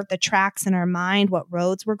where the tracks in our mind, what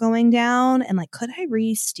roads we're going down. And like, could I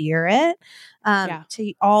re-steer it?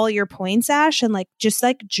 To all your points, Ash, and like just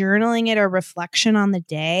like journaling it or reflection on the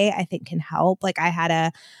day, I think can help. Like I had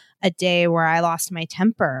a day where I lost my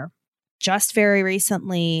temper just very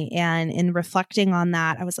recently. And in reflecting on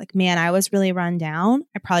that, I was like, man, I was really run down.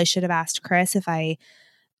 I probably should have asked Chris if I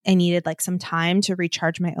needed like some time to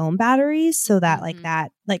recharge my own batteries so that like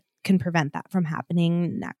that like can prevent that from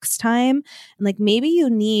happening next time. And like maybe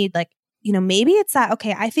you need like, you know, maybe it's that,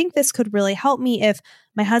 okay, I think this could really help me if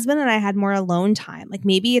my husband and I had more alone time. Like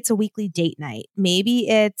maybe it's a weekly date night. Maybe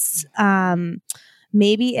it's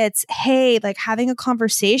hey, like having a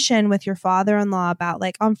conversation with your father-in-law about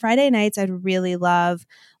like on Friday nights, I'd really love,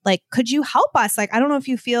 like, could you help us? Like, I don't know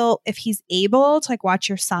if he's able to like watch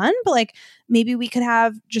your son, but like maybe we could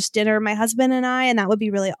have just dinner, my husband and I, and that would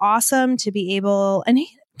be really awesome to be able, and I'm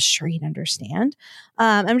sure he'd understand.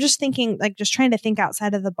 I'm just thinking, like, just trying to think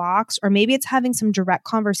outside of the box, or maybe it's having some direct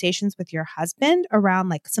conversations with your husband around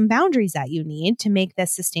like some boundaries that you need to make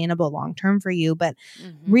this sustainable long-term for you, but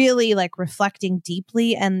really like reflecting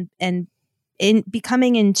deeply and in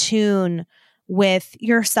becoming in tune with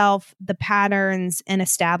yourself, the patterns, and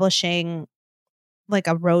establishing like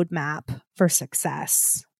a roadmap for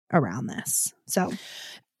success around this. So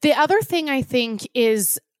the other thing I think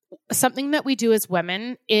is something that we do as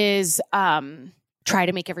women is try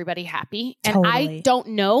to make everybody happy. And totally. I don't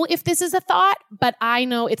know if this is a thought, but I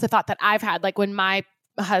know it's a thought that I've had. Like when my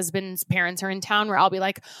husband's parents are in town, where I'll be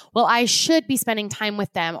like, well, I should be spending time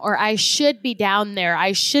with them, or I should be down there.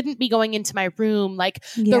 I shouldn't be going into my room. Like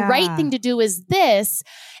the right thing to do is this.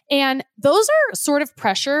 And those are sort of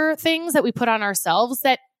pressure things that we put on ourselves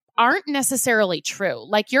that aren't necessarily true.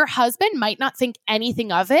 Like your husband might not think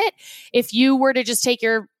anything of it if you were to just take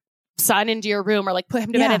your son into your room or like put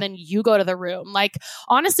him to bed and then you go to the room. Like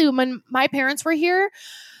honestly, when my parents were here,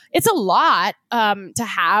 it's a lot to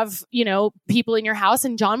have, you know, people in your house.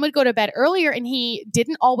 And John would go to bed earlier and he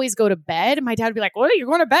didn't always go to bed. My dad would be like, well, you're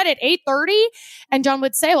going to bed at 8:30? And John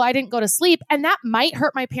would say, well, I didn't go to sleep. And that might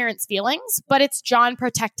hurt my parents' feelings, but it's John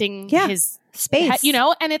protecting his space, you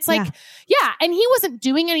know? And it's like, and he wasn't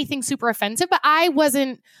doing anything super offensive, but I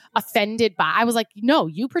wasn't offended by, I was like, no,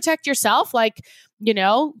 you protect yourself. Like, you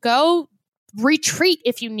know, go retreat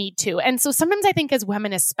if you need to. And so sometimes I think as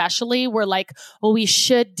women, especially, we're like, well, we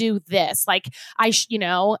should do this. Like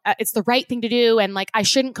it's the right thing to do. And like, I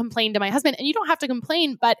shouldn't complain to my husband. And you don't have to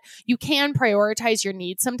complain, but you can prioritize your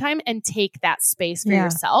needs sometime and take that space for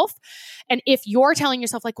yourself. And if you're telling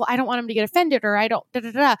yourself like, well, I don't want him to get offended, or I don't,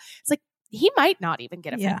 it's like, he might not even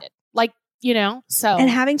get offended. Like, you know, so. And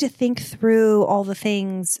having to think through all the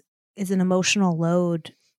things is an emotional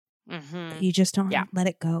load. You just don't let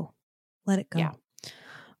it go. Let it go. Yeah.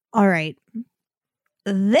 All right.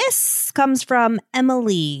 this comes from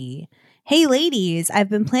Emily. Hey, ladies, I've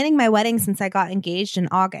been planning my wedding since I got engaged in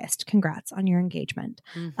August. Congrats on your engagement.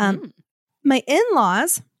 My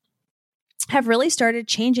in-laws have really started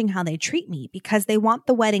changing how they treat me because they want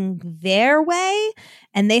the wedding their way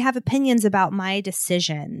and they have opinions about my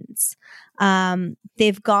decisions.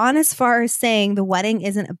 They've gone as far as saying the wedding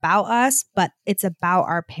isn't about us, but it's about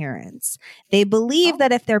our parents. They believe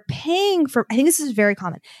that if they're paying for, I think this is very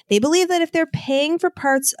common. They believe that if they're paying for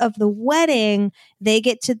parts of the wedding, they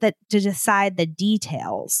get to decide the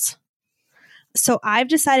details. So I've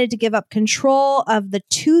decided to give up control of the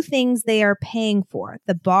two things they are paying for,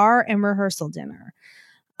 the bar and rehearsal dinner.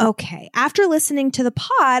 Okay, after listening to the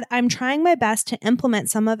pod, I'm trying my best to implement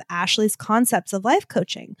some of Ashley's concepts of life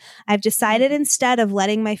coaching. I've decided instead of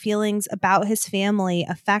letting my feelings about his family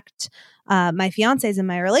affect my fiance's and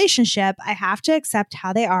my relationship, I have to accept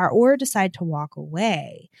how they are or decide to walk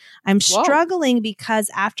away. I'm struggling because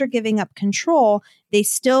after giving up control, they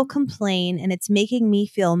still complain and it's making me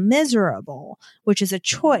feel miserable, which is a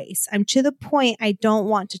choice. I'm to the point I don't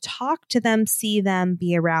want to talk to them, see them,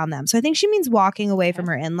 be around them. So I think she means walking away from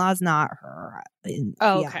her in-laws, not her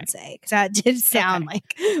fiance. Because that did sound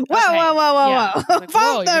like, whoa. Yeah. Like,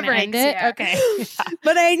 Pump the brakes. Okay.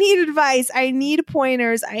 But I need advice. I need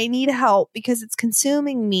pointers. I need help because it's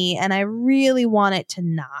consuming me and I really want it to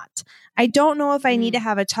not. I don't know if I need to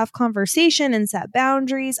have a tough conversation and set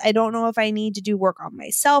boundaries. I don't know if I need to do work on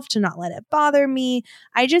myself to not let it bother me.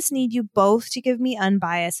 I just need you both to give me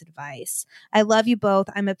unbiased advice. I love you both.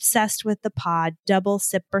 I'm obsessed with the pod. Double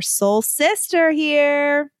sipper soul sister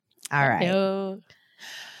here. All right. Hello.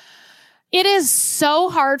 It is so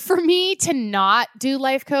hard for me to not do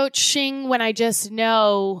life coaching when I just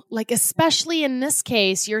know, like, especially in this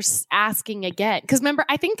case, you're asking again. Because remember,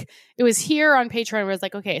 I think it was here on Patreon where I was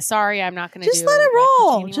like, okay, sorry, I'm not going to just let it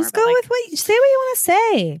roll. Just go with say what you want to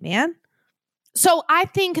say, man. So I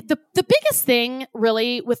think the biggest thing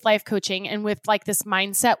really with life coaching and with like this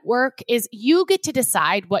mindset work is you get to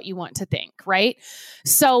decide what you want to think, right?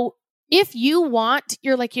 So if you want,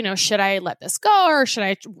 you're like, should I let this go or should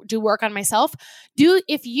I do work on myself?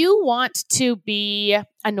 If you want to be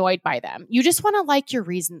annoyed by them, you just want to like your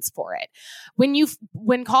reasons for it.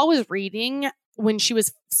 When Call was reading, when she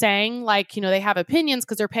was saying like, they have opinions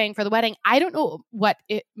because they're paying for the wedding. I don't know what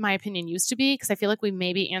my opinion used to be because I feel like we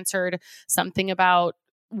maybe answered something about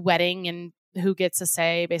wedding and who gets a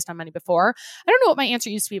say based on money before. I don't know what my answer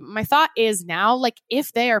used to be, but my thought is now, like,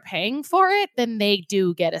 if they are paying for it, then they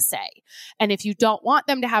do get a say. And if you don't want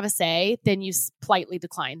them to have a say, then you politely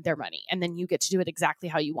decline their money and then you get to do it exactly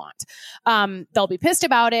how you want. They'll be pissed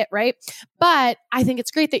about it, right? But I think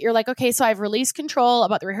it's great that you're like, okay, so I've released control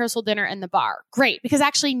about the rehearsal dinner and the bar. Great. Because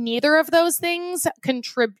actually neither of those things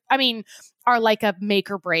are like a make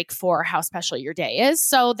or break for how special your day is.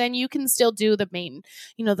 So then you can still do the main,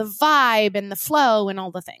 the vibe and the flow and all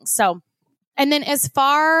the things. So, and then as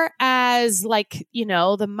far as like,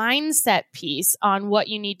 the mindset piece on what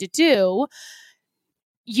you need to do,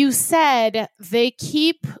 you said they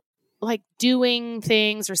keep like doing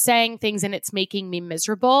things or saying things and it's making me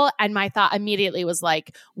miserable. And my thought immediately was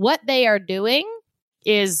like, what they are doing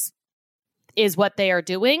is what they are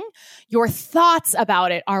doing. Your thoughts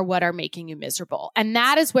about it are what are making you miserable. And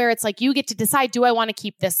that is where it's like, you get to decide, do I want to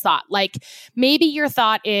keep this thought? Like maybe your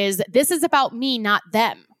thought is, this is about me, not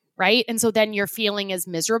them. Right. And so then your feeling is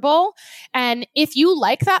miserable. And if you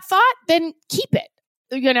like that thought, then keep it.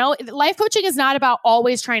 Life coaching is not about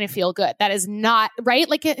always trying to feel good. That is not right.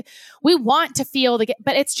 Like we want to feel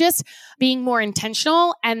but it's just being more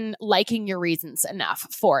intentional and liking your reasons enough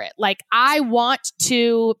for it. Like I want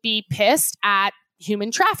to be pissed at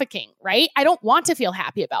human trafficking, right? I don't want to feel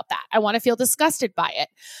happy about that. I want to feel disgusted by it.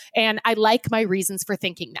 And I like my reasons for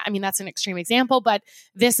thinking that. I mean, that's an extreme example, but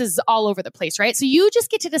this is all over the place, right? So you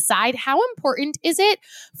just get to decide how important is it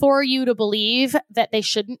for you to believe that they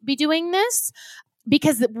shouldn't be doing this?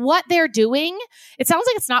 Because what they're doing, it sounds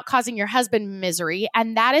like it's not causing your husband misery.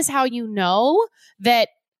 And that is how you know that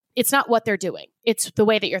it's not what they're doing. It's the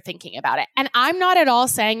way that you're thinking about it. And I'm not at all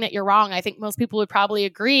saying that you're wrong. I think most people would probably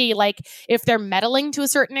agree. Like if they're meddling to a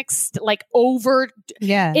certain extent, like over,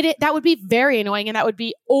 that would be very annoying. And that would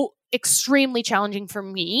be extremely challenging for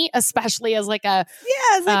me, especially as like a...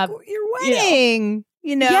 Yeah, it's like your wedding,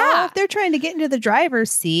 if they're trying to get into the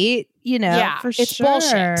driver's seat, for it's sure.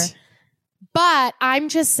 Bullshit. But I'm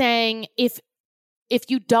just saying, if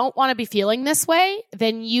you don't want to be feeling this way,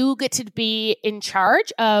 then you get to be in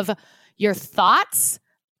charge of your thoughts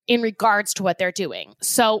in regards to what they're doing.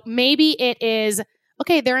 So maybe it is,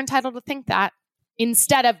 okay, they're entitled to think that.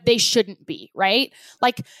 instead of they shouldn't be, right?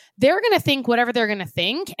 Like they're going to think whatever they're going to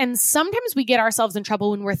think. And sometimes we get ourselves in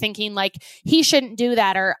trouble when we're thinking like, he shouldn't do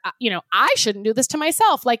that. Or, I shouldn't do this to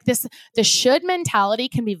myself. Like the should mentality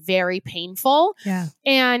can be very painful. Yeah.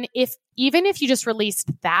 And even if you just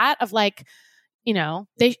released that of like,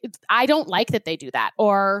 I don't like that they do that,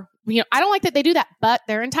 or, I don't like that they do that, but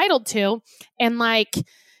they're entitled to. And like,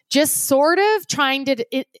 just sort of trying to,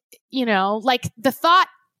 like the thought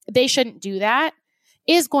they shouldn't do that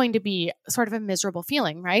is going to be sort of a miserable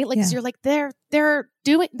feeling, right? Like, 'cause you're like, they're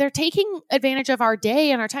taking advantage of our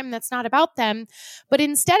day and our time. And that's not about them. But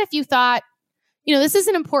instead, if you thought, this is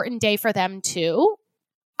an important day for them too,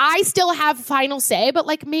 I still have final say, but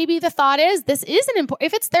like maybe the thought is this is an important,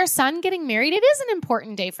 if it's their son getting married, it is an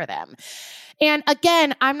important day for them. And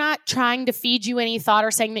again, I'm not trying to feed you any thought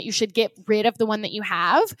or saying that you should get rid of the one that you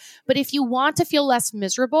have. But if you want to feel less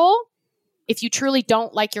miserable, if you truly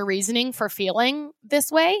don't like your reasoning for feeling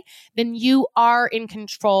this way, then you are in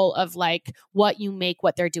control of like what you make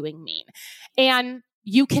what they're doing mean. And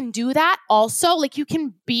you can do that also. Like you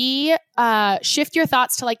can shift your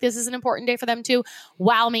thoughts to like, this is an important day for them too,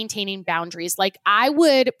 while maintaining boundaries. Like I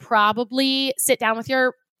would probably sit down with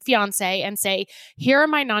your fiance and say, here are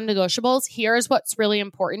my non-negotiables. Here's what's really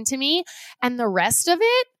important to me. And the rest of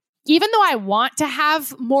it, even though I want to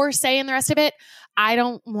have more say in the rest of it, I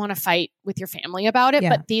don't want to fight with your family about it. Yeah.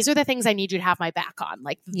 But these are the things I need you to have my back on.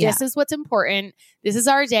 Like this is what's important. This is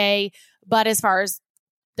our day. But as far as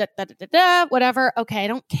whatever, okay, I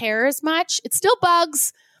don't care as much. It still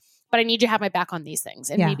bugs, but I need you to have my back on these things.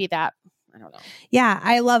 And maybe that, I don't know. Yeah,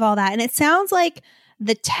 I love all that. And it sounds like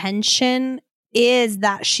the tension is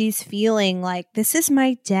that she's feeling like this is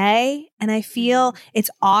my day and I feel it's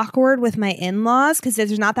awkward with my in-laws because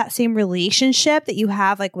there's not that same relationship that you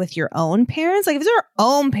have like with your own parents. Like if it's your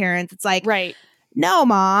own parents, it's like, right, no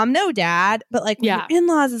mom, no dad. But like with your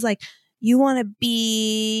in-laws is like, you want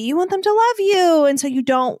them to love you. And so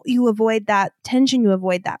you avoid that tension, you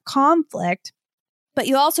avoid that conflict. But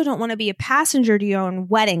you also don't want to be a passenger to your own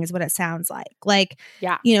wedding is what it sounds like. Like,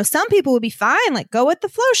 some people would be fine. Like, go with the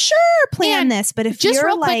flow. Sure, plan this. But if just you're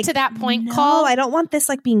real like, quick to that point, no, Cole, I don't want this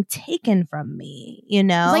like being taken from me,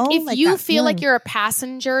 Like if you feel like you're a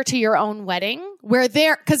passenger to your own wedding where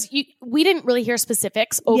because we didn't really hear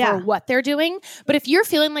specifics over what they're doing. But if you're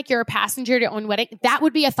feeling like you're a passenger to your own wedding, that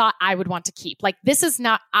would be a thought I would want to keep. Like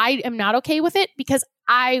I am not okay with it because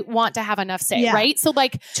I want to have enough say, right? So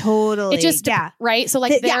like totally, it just right. So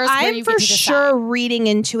like there's where you I'm for sure reading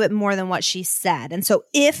into it more than what she said, and so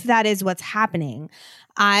if that is what's happening,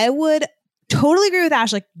 I would totally agree with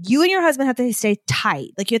Ash. Like you and your husband have to stay tight.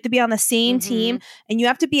 Like you have to be on the same team, and you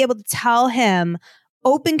have to be able to tell him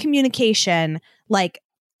open communication. Like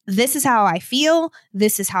this is how I feel.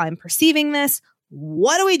 This is how I'm perceiving this.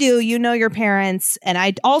 What do we do? You know your parents, and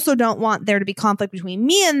I also don't want there to be conflict between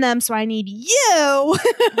me and them, so I need you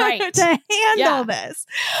to handle this.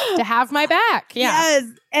 To have my back. Yeah. Yes.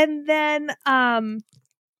 And then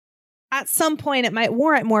at some point it might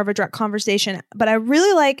warrant more of a direct conversation, but I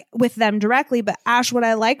really like with them directly. But Ash, what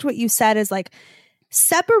I liked what you said is like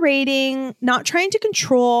separating, not trying to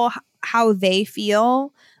control how they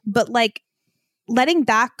feel, but like letting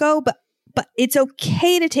that go, but it's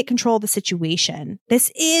okay to take control of the situation. This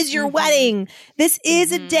is your wedding. This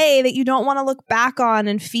is a day that you don't want to look back on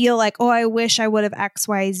and feel like, oh, I wish I would have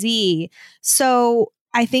XYZ. So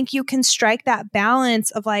I think you can strike that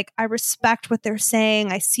balance of like, I respect what they're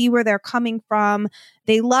saying. I see where they're coming from.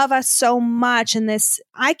 They love us so much. And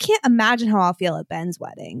I can't imagine how I'll feel at Ben's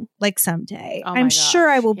wedding, like someday. I'm sure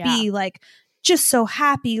I will be like, just so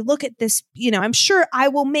happy. Look at this. I'm sure I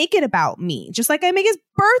will make it about me, just like I make his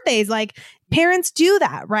birthdays. Like parents do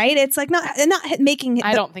that, right? It's like not making.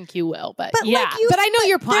 I don't think you will, but yeah. Like but I know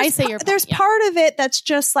your point. I say your point. There's part of it that's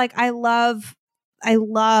just like I love.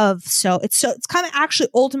 So it's kind of actually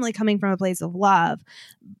ultimately coming from a place of love,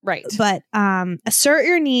 right? But assert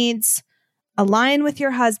your needs, align with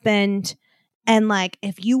your husband, and like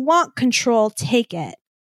if you want control, take it.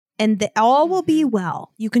 And all will be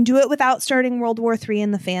well. You can do it without starting World War III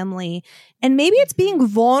in the family. And maybe it's being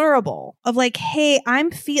vulnerable of like, hey,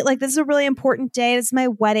 like this is a really important day. This is my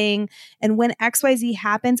wedding. And when XYZ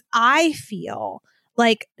happens, I feel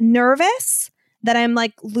like nervous that I'm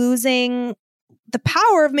like losing the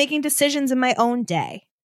power of making decisions in my own day.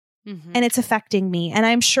 And it's affecting me. And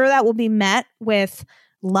I'm sure that will be met with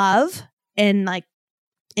love. And like,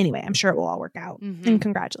 anyway, I'm sure it will all work out. And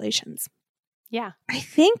congratulations. Yeah. I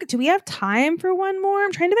think, do we have time for one more?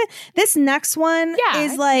 I'm trying to this next one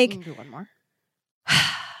is like, we can do one more.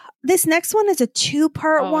 This next one is a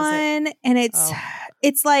 2-part one. And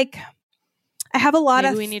it's like, I have a lot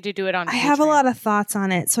Maybe of we need to do it on I have a Patreon. lot of thoughts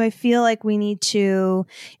on it. So I feel like we need to,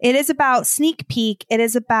 it is about sneak peek. It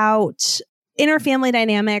is about inner family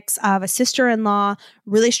dynamics of a sister-in-law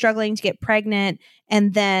really struggling to get pregnant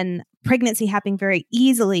and then pregnancy happening very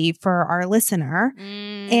easily for our listener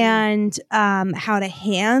and how to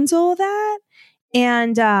handle that.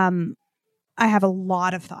 And I have a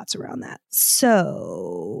lot of thoughts around that.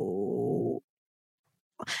 So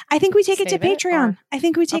I think we take it to Patreon. I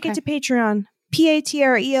think we take it to Patreon.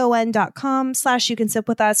 patreon.com/you can sip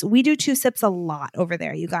with us. We do 2 sips a lot over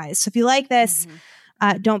there, you guys. So if you like this,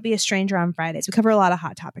 don't be a stranger on Fridays. We cover a lot of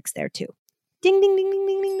hot topics there too. Ding, ding, ding, ding,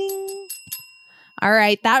 ding, ding, ding. All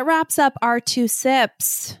right. That wraps up our 2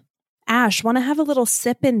 sips. Ash, want to have a little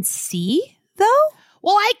sip and see though?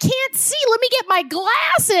 Well, I can't see. Let me get my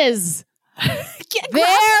glasses.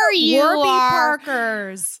 There you Warby are.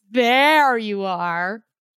 Parkers. There you are.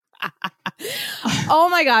 Oh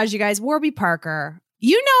my gosh, you guys, Warby Parker.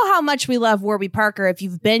 You know how much we love Warby Parker if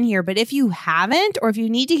you've been here, but if you haven't, or if you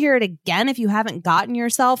need to hear it again, if you haven't gotten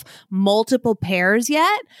yourself multiple pairs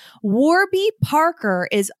yet, Warby Parker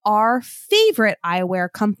is our favorite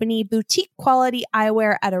eyewear company, boutique quality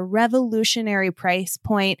eyewear at a revolutionary price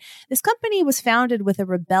point. This company was founded with a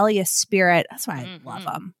rebellious spirit. That's why I love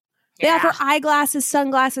them. They offer eyeglasses,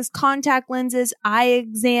 sunglasses, contact lenses, eye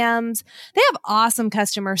exams. They have awesome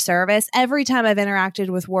customer service. Every time I've interacted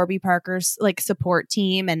with Warby Parker's like support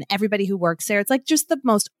team and everybody who works there, it's like just the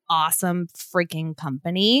most awesome freaking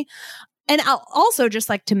company. And I'll also just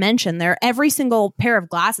like to mention there, every single pair of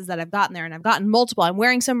glasses that I've gotten there, and I've gotten multiple, I'm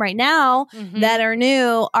wearing some right now that are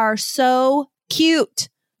new, are so cute.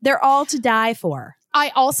 They're all to die for. I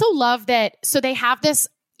also love that. So they have this.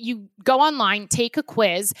 You go online, take a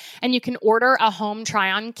quiz, and you can order a home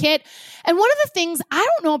try-on kit. And one of the things, I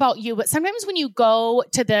don't know about you, but sometimes when you go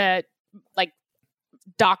to the like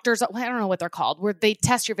doctors, I don't know what they're called, where they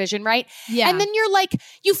test your vision, right? Yeah. And then you're like,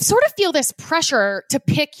 you sort of feel this pressure to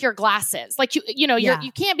pick your glasses. Like you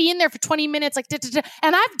can't be in there for 20 minutes, like,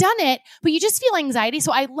 and I've done it, but you just feel anxiety.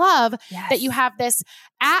 So I love that you have this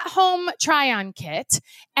at-home try-on kit,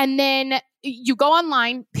 and then you go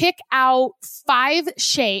online, pick out 5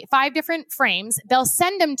 different frames. They'll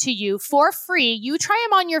send them to you for free. You try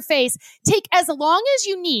them on your face. Take as long as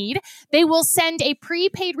you need. They will send a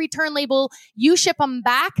prepaid return label. You ship them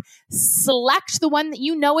back. Select the one that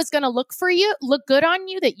you know is going to look good on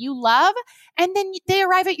you, that you love, and then they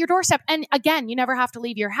arrive at your doorstep. And again, you never have to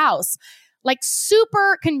leave your house. Like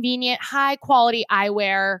super convenient, high quality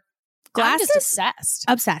eyewear. Glasses, I'm just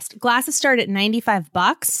obsessed. Glasses start at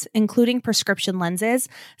 $95, including prescription lenses.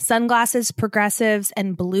 Sunglasses, progressives,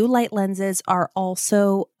 and blue light lenses are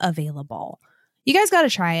also available. You guys got to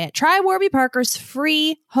try it. Try Warby Parker's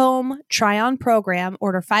free home try-on program.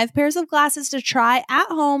 Order 5 pairs of glasses to try at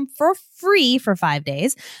home for free for 5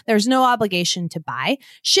 days. There's no obligation to buy.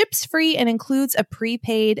 Ships free and includes a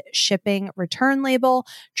prepaid shipping return label.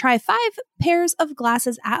 Try 5 pairs of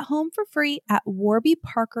glasses at home for free at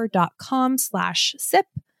warbyparker.com/sip.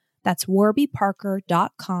 That's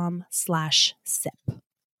warbyparker.com/sip.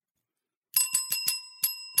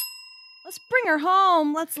 Let's bring her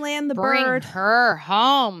home. Let's land the bird. Bring her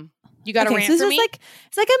home. You got a rant so this for is me?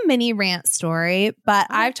 it's like a mini rant story, but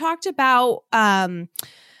I've talked about I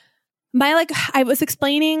was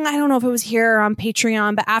explaining, I don't know if it was here on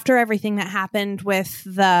Patreon, but after everything that happened with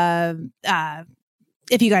the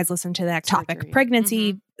if you guys listen to that topic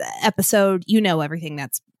pregnancy episode, you know everything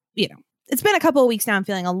that's, it's been a couple of weeks now. I'm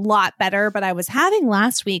feeling a lot better, but I was having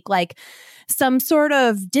last week like some sort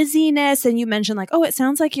of dizziness, and you mentioned like, oh, it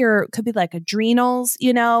sounds like could be like adrenals,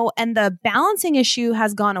 and the balancing issue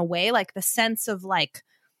has gone away. Like the sense of like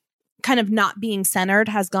kind of not being centered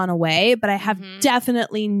has gone away, but I have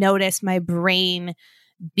definitely noticed my brain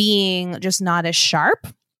being just not as sharp.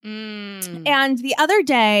 And the other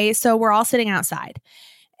day, so we're all sitting outside,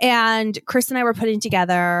 and Chris and I were putting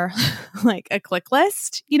together like a click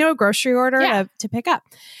list, a grocery order to pick up.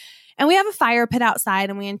 And we have a fire pit outside,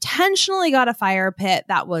 and we intentionally got a fire pit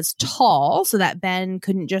that was tall so that Ben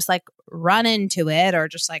couldn't just like run into it or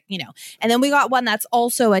just like, and then we got one that's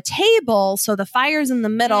also a table. So the fire's in the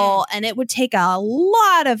middle, and it would take a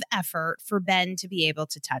lot of effort for Ben to be able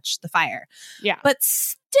to touch the fire. Yeah. But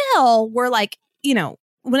still, we're like,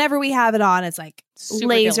 whenever we have it on, it's like super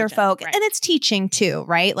laser focus, and it's teaching too,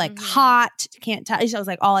 right? Like hot, can't touch. So it was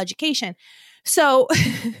like all education. So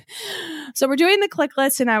we're doing the click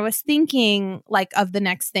list, and I was thinking like of the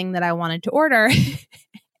next thing that I wanted to order.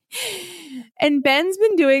 And Ben's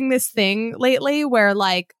been doing this thing lately where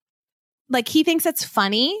like he thinks it's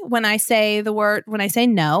funny when I say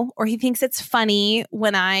no, or he thinks it's funny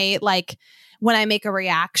when when I make a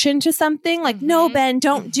reaction to something, like, no, Ben,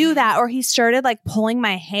 don't do that. Or he started like pulling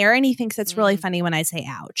my hair and he thinks it's really funny when I say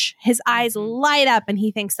ouch. His eyes light up and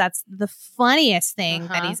he thinks that's the funniest thing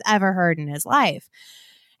that he's ever heard in his life.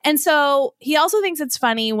 And so he also thinks it's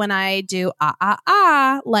funny when I do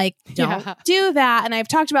like, don't do that. And I've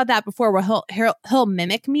talked about that before where he'll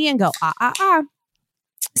mimic me and go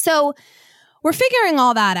So we're figuring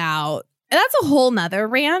all that out. And that's a whole nother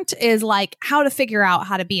rant, is like how to figure out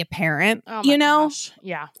how to be a parent, you know? Gosh.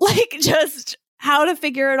 Yeah. Like just how to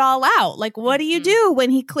figure it all out. Like, what do you do when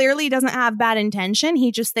he clearly doesn't have bad intention?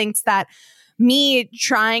 He just thinks that me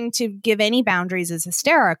trying to give any boundaries is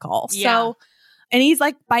hysterical. Yeah. So, and he's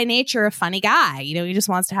like by nature a funny guy. You know, he just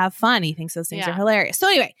wants to have fun. He thinks those things are hilarious. So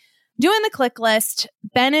anyway, doing the click list,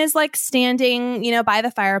 Ben is like standing, you know, by the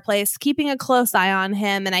fireplace, keeping a close eye on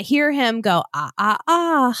him. And I hear him go,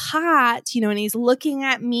 hot, you know, and he's looking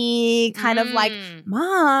at me kind of like,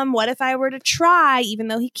 Mom, what if I were to try, even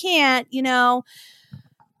though he can't, you know?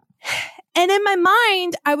 And in my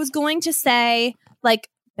mind, I was going to say, like,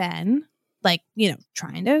 Ben, like, you know,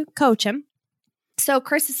 trying to coach him. So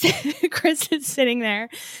Chris is sitting there.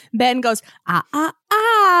 Ben goes, and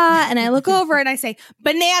I look over and I say,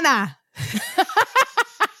 banana.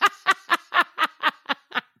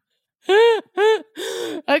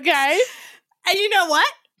 Okay. And you know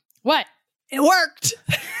what? What? It worked.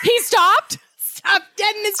 He stopped? Stopped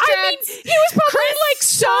dead in his tracks. I mean, he was probably like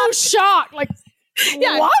so shocked. Like,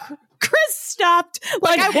 yeah, what? Chris stopped.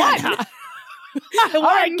 Like, I won. All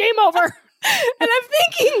right, game over. And I'm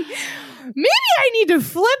thinking, maybe I need to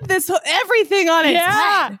flip this everything on its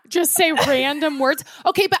head. Just say random words.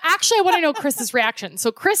 Okay, but actually, I want to know Chris's reaction.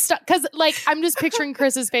 So Chris, because like I'm just picturing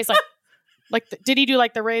Chris's face, like did he do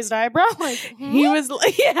like the raised eyebrow? Like he was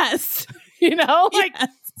like, yes, you know, like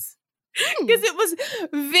because it was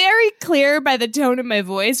very clear by the tone of my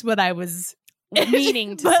voice what I was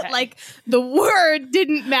meaning to but say. Like the word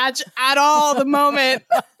didn't match at all the moment.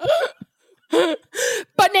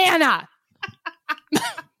 Banana.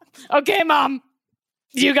 Okay, Mom,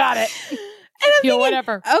 you got it. And I'm thinking,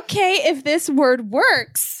 whatever. Okay, if this word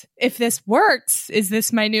works, is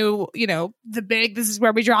this my new, you know, this is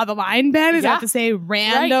where we draw the line, Ben? Is that to say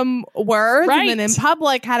random words? Right. And then in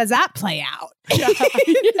public, how does that play out? Yeah.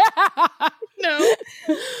 No.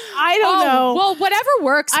 I don't know. Well, whatever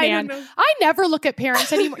works, man. don't know. I never look at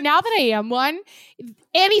parents anymore. Now that I am one,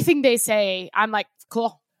 anything they say, I'm like,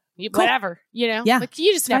 cool. Whatever, you know? Yeah. Like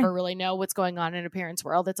you just never really know what's going on in a parent's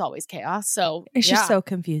world. It's always chaos. So It's just so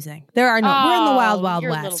confusing. We're in the wild, wild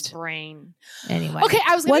your west. Little brain. Anyway. Okay,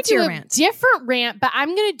 I was going to do your a rant? different rant, but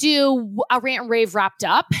I'm going to do a rant and rave wrapped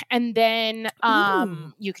up, and then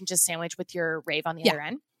you can just sandwich with your rave on the other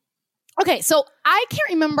end. Okay, so I can't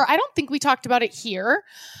remember. I don't think we talked about it here.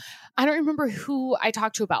 I don't remember who I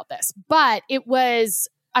talked to about this, but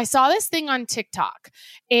I saw this thing on TikTok,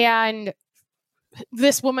 and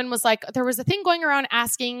this woman was like, there was a thing going around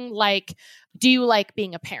asking, like, do you like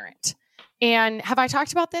being a parent? And have I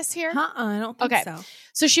talked about this here? I don't think so.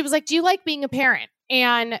 So she was like, do you like being a parent?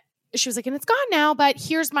 And she was like, and it's gone now, but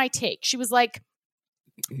here's my take. She was like,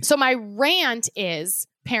 so my rant is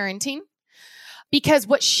parenting, because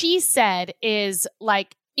what she said is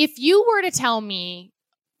like, if you were to tell me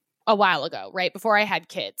a while ago, right before I had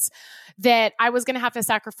kids, that I was going to have to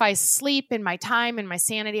sacrifice sleep and my time and my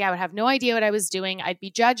sanity, I would have no idea what I was doing. I'd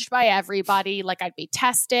be judged by everybody. Like I'd be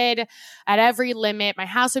tested at every limit. My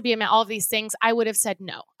house would be all of these things. I would have said,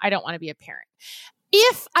 no, I don't want to be a parent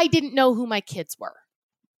if I didn't know who my kids were.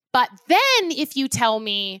 But then if you tell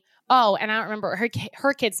me, oh, and I don't remember what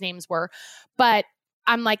her kids' names were, but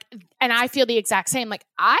I'm like, and I feel the exact same. Like,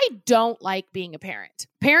 I don't like being a parent.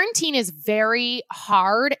 Parenting is very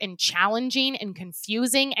hard and challenging and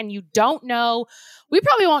confusing. And you don't know, we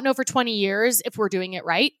probably won't know for 20 years if we're doing it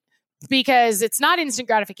right, because it's not instant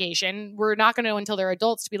gratification. We're not going to know until they're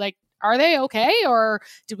adults to be like, are they okay? Or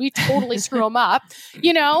did we totally screw them up?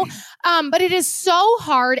 You know? But it is so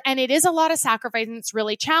hard, and it is a lot of sacrifice, and it's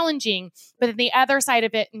really challenging. But then the other side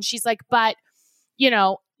of it, and she's like, but, you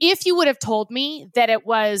know, if you would have told me that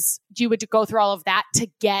you would go through all of that to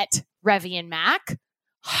get Revy and Mac,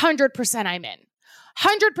 100% I'm in.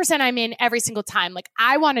 100% I'm in every single time. Like,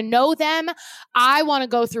 I want to know them. I want to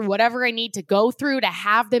go through whatever I need to go through to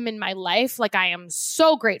have them in my life. Like, I am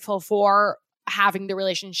so grateful for having the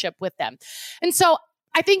relationship with them. And so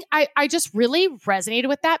I think I just really resonated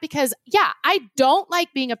with that, because yeah, I don't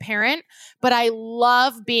like being a parent, but I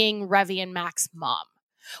love being Revy and Mac's mom.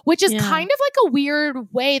 Which is kind of like a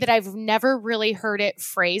weird way that I've never really heard it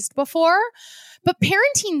phrased before. But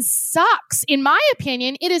parenting sucks. In my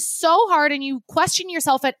opinion, it is so hard, and you question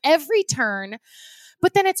yourself at every turn.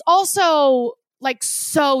 But then it's also like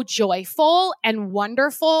so joyful and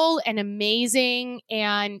wonderful and amazing.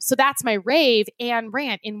 And so that's my rave and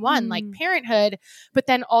rant in one, like parenthood, but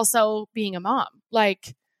then also being a mom,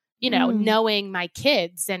 like, you know, knowing my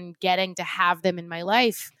kids and getting to have them in my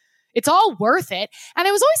life. It's all worth it. And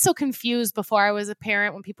I was always so confused before I was a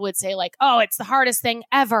parent when people would say like, oh, it's the hardest thing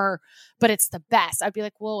ever, but it's the best. I'd be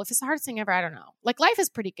like, well, if it's the hardest thing ever, I don't know. Like life is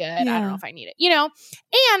pretty good. I don't know if I need it, you know?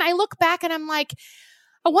 And I look back and I'm like,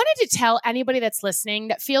 I wanted to tell anybody that's listening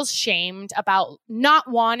that feels shamed about not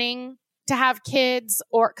wanting to have kids,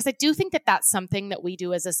 or because I do think that that's something that we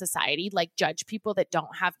do as a society, like judge people that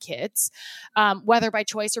don't have kids, whether by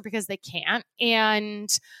choice or because they can't.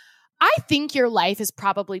 And I think your life is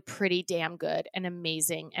probably pretty damn good and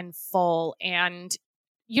amazing and full, and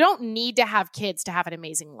you don't need to have kids to have an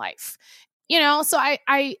amazing life. You know, so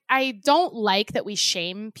I don't like that we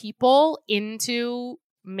shame people into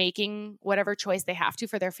making whatever choice they have to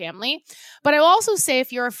for their family. But I will also say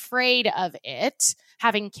if you're afraid of it,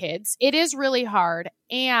 having kids, it is really hard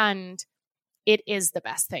and it is the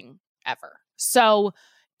best thing ever. So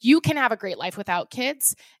you can have a great life without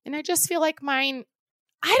kids. And I just feel like mine,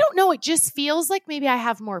 I don't know, it just feels like maybe I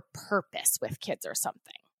have more purpose with kids or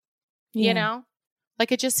something, you know?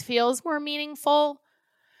 Like it just feels more meaningful.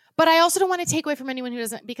 But I also don't want to take away from anyone who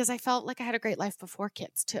doesn't, because I felt like I had a great life before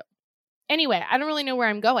kids too. Anyway, I don't really know where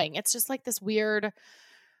I'm going. It's just like this weird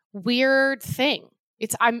thing.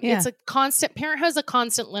 It's a constant, parenthood is a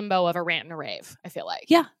constant limbo of a rant and a rave, I feel like.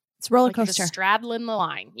 Yeah. It's a roller like coaster. Just straddling the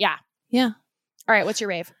line. Yeah. Yeah. All right. What's your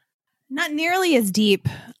rave? Not nearly as deep.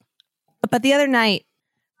 But the other night,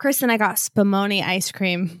 Chris and I got Spumoni ice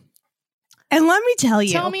cream. And let me tell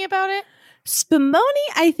you. Tell me about it. Spumoni,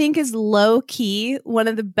 I think, is low key one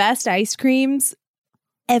of the best ice creams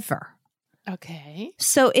ever. Okay.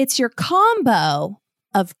 So it's your combo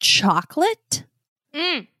of chocolate,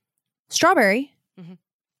 strawberry,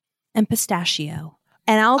 and pistachio.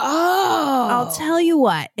 And I'll tell you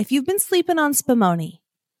what, if you've been sleeping on Spumoni,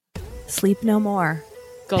 sleep no more.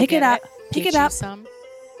 Go pick it up. Get Pick it up. Some.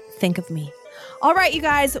 Think of me. All right, you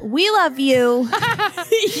guys, we love you.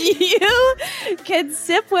 You can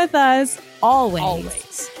sip with us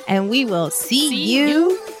always. And we will see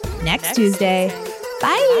you next Tuesday.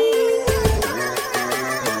 Bye.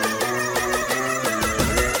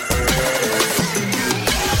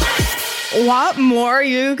 Want more?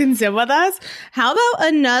 You can sit with us. How about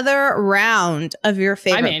another round of your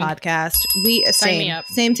favorite podcast? Sign me up.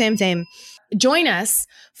 Same. Join us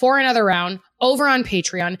for another round over on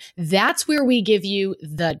Patreon. That's where we give you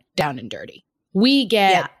the down and dirty. We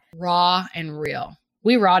get raw and real.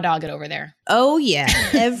 We raw dog it over there. Oh, yeah.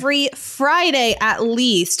 Every Friday, at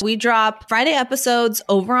least, we drop Friday episodes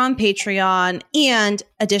over on Patreon and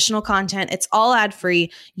additional content. It's all ad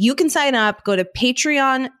free. You can sign up. Go to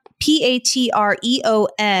Patreon,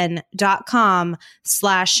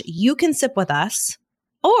 patreon.com/you can sip with us,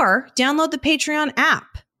 or download the Patreon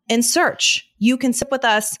app and search You Can Sip With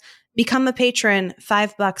Us. Become a patron.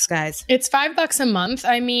 $5, guys. It's $5 a month.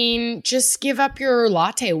 I mean, just give up your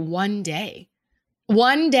latte one day.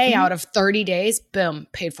 One day out of 30 days, boom,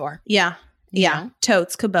 paid for. Yeah. Yeah.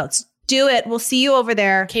 Totes, kabotes. Do it. We'll see you over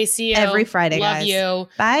there. KCO. Every Friday, Love guys. you.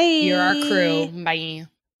 Bye. You're our crew. Bye.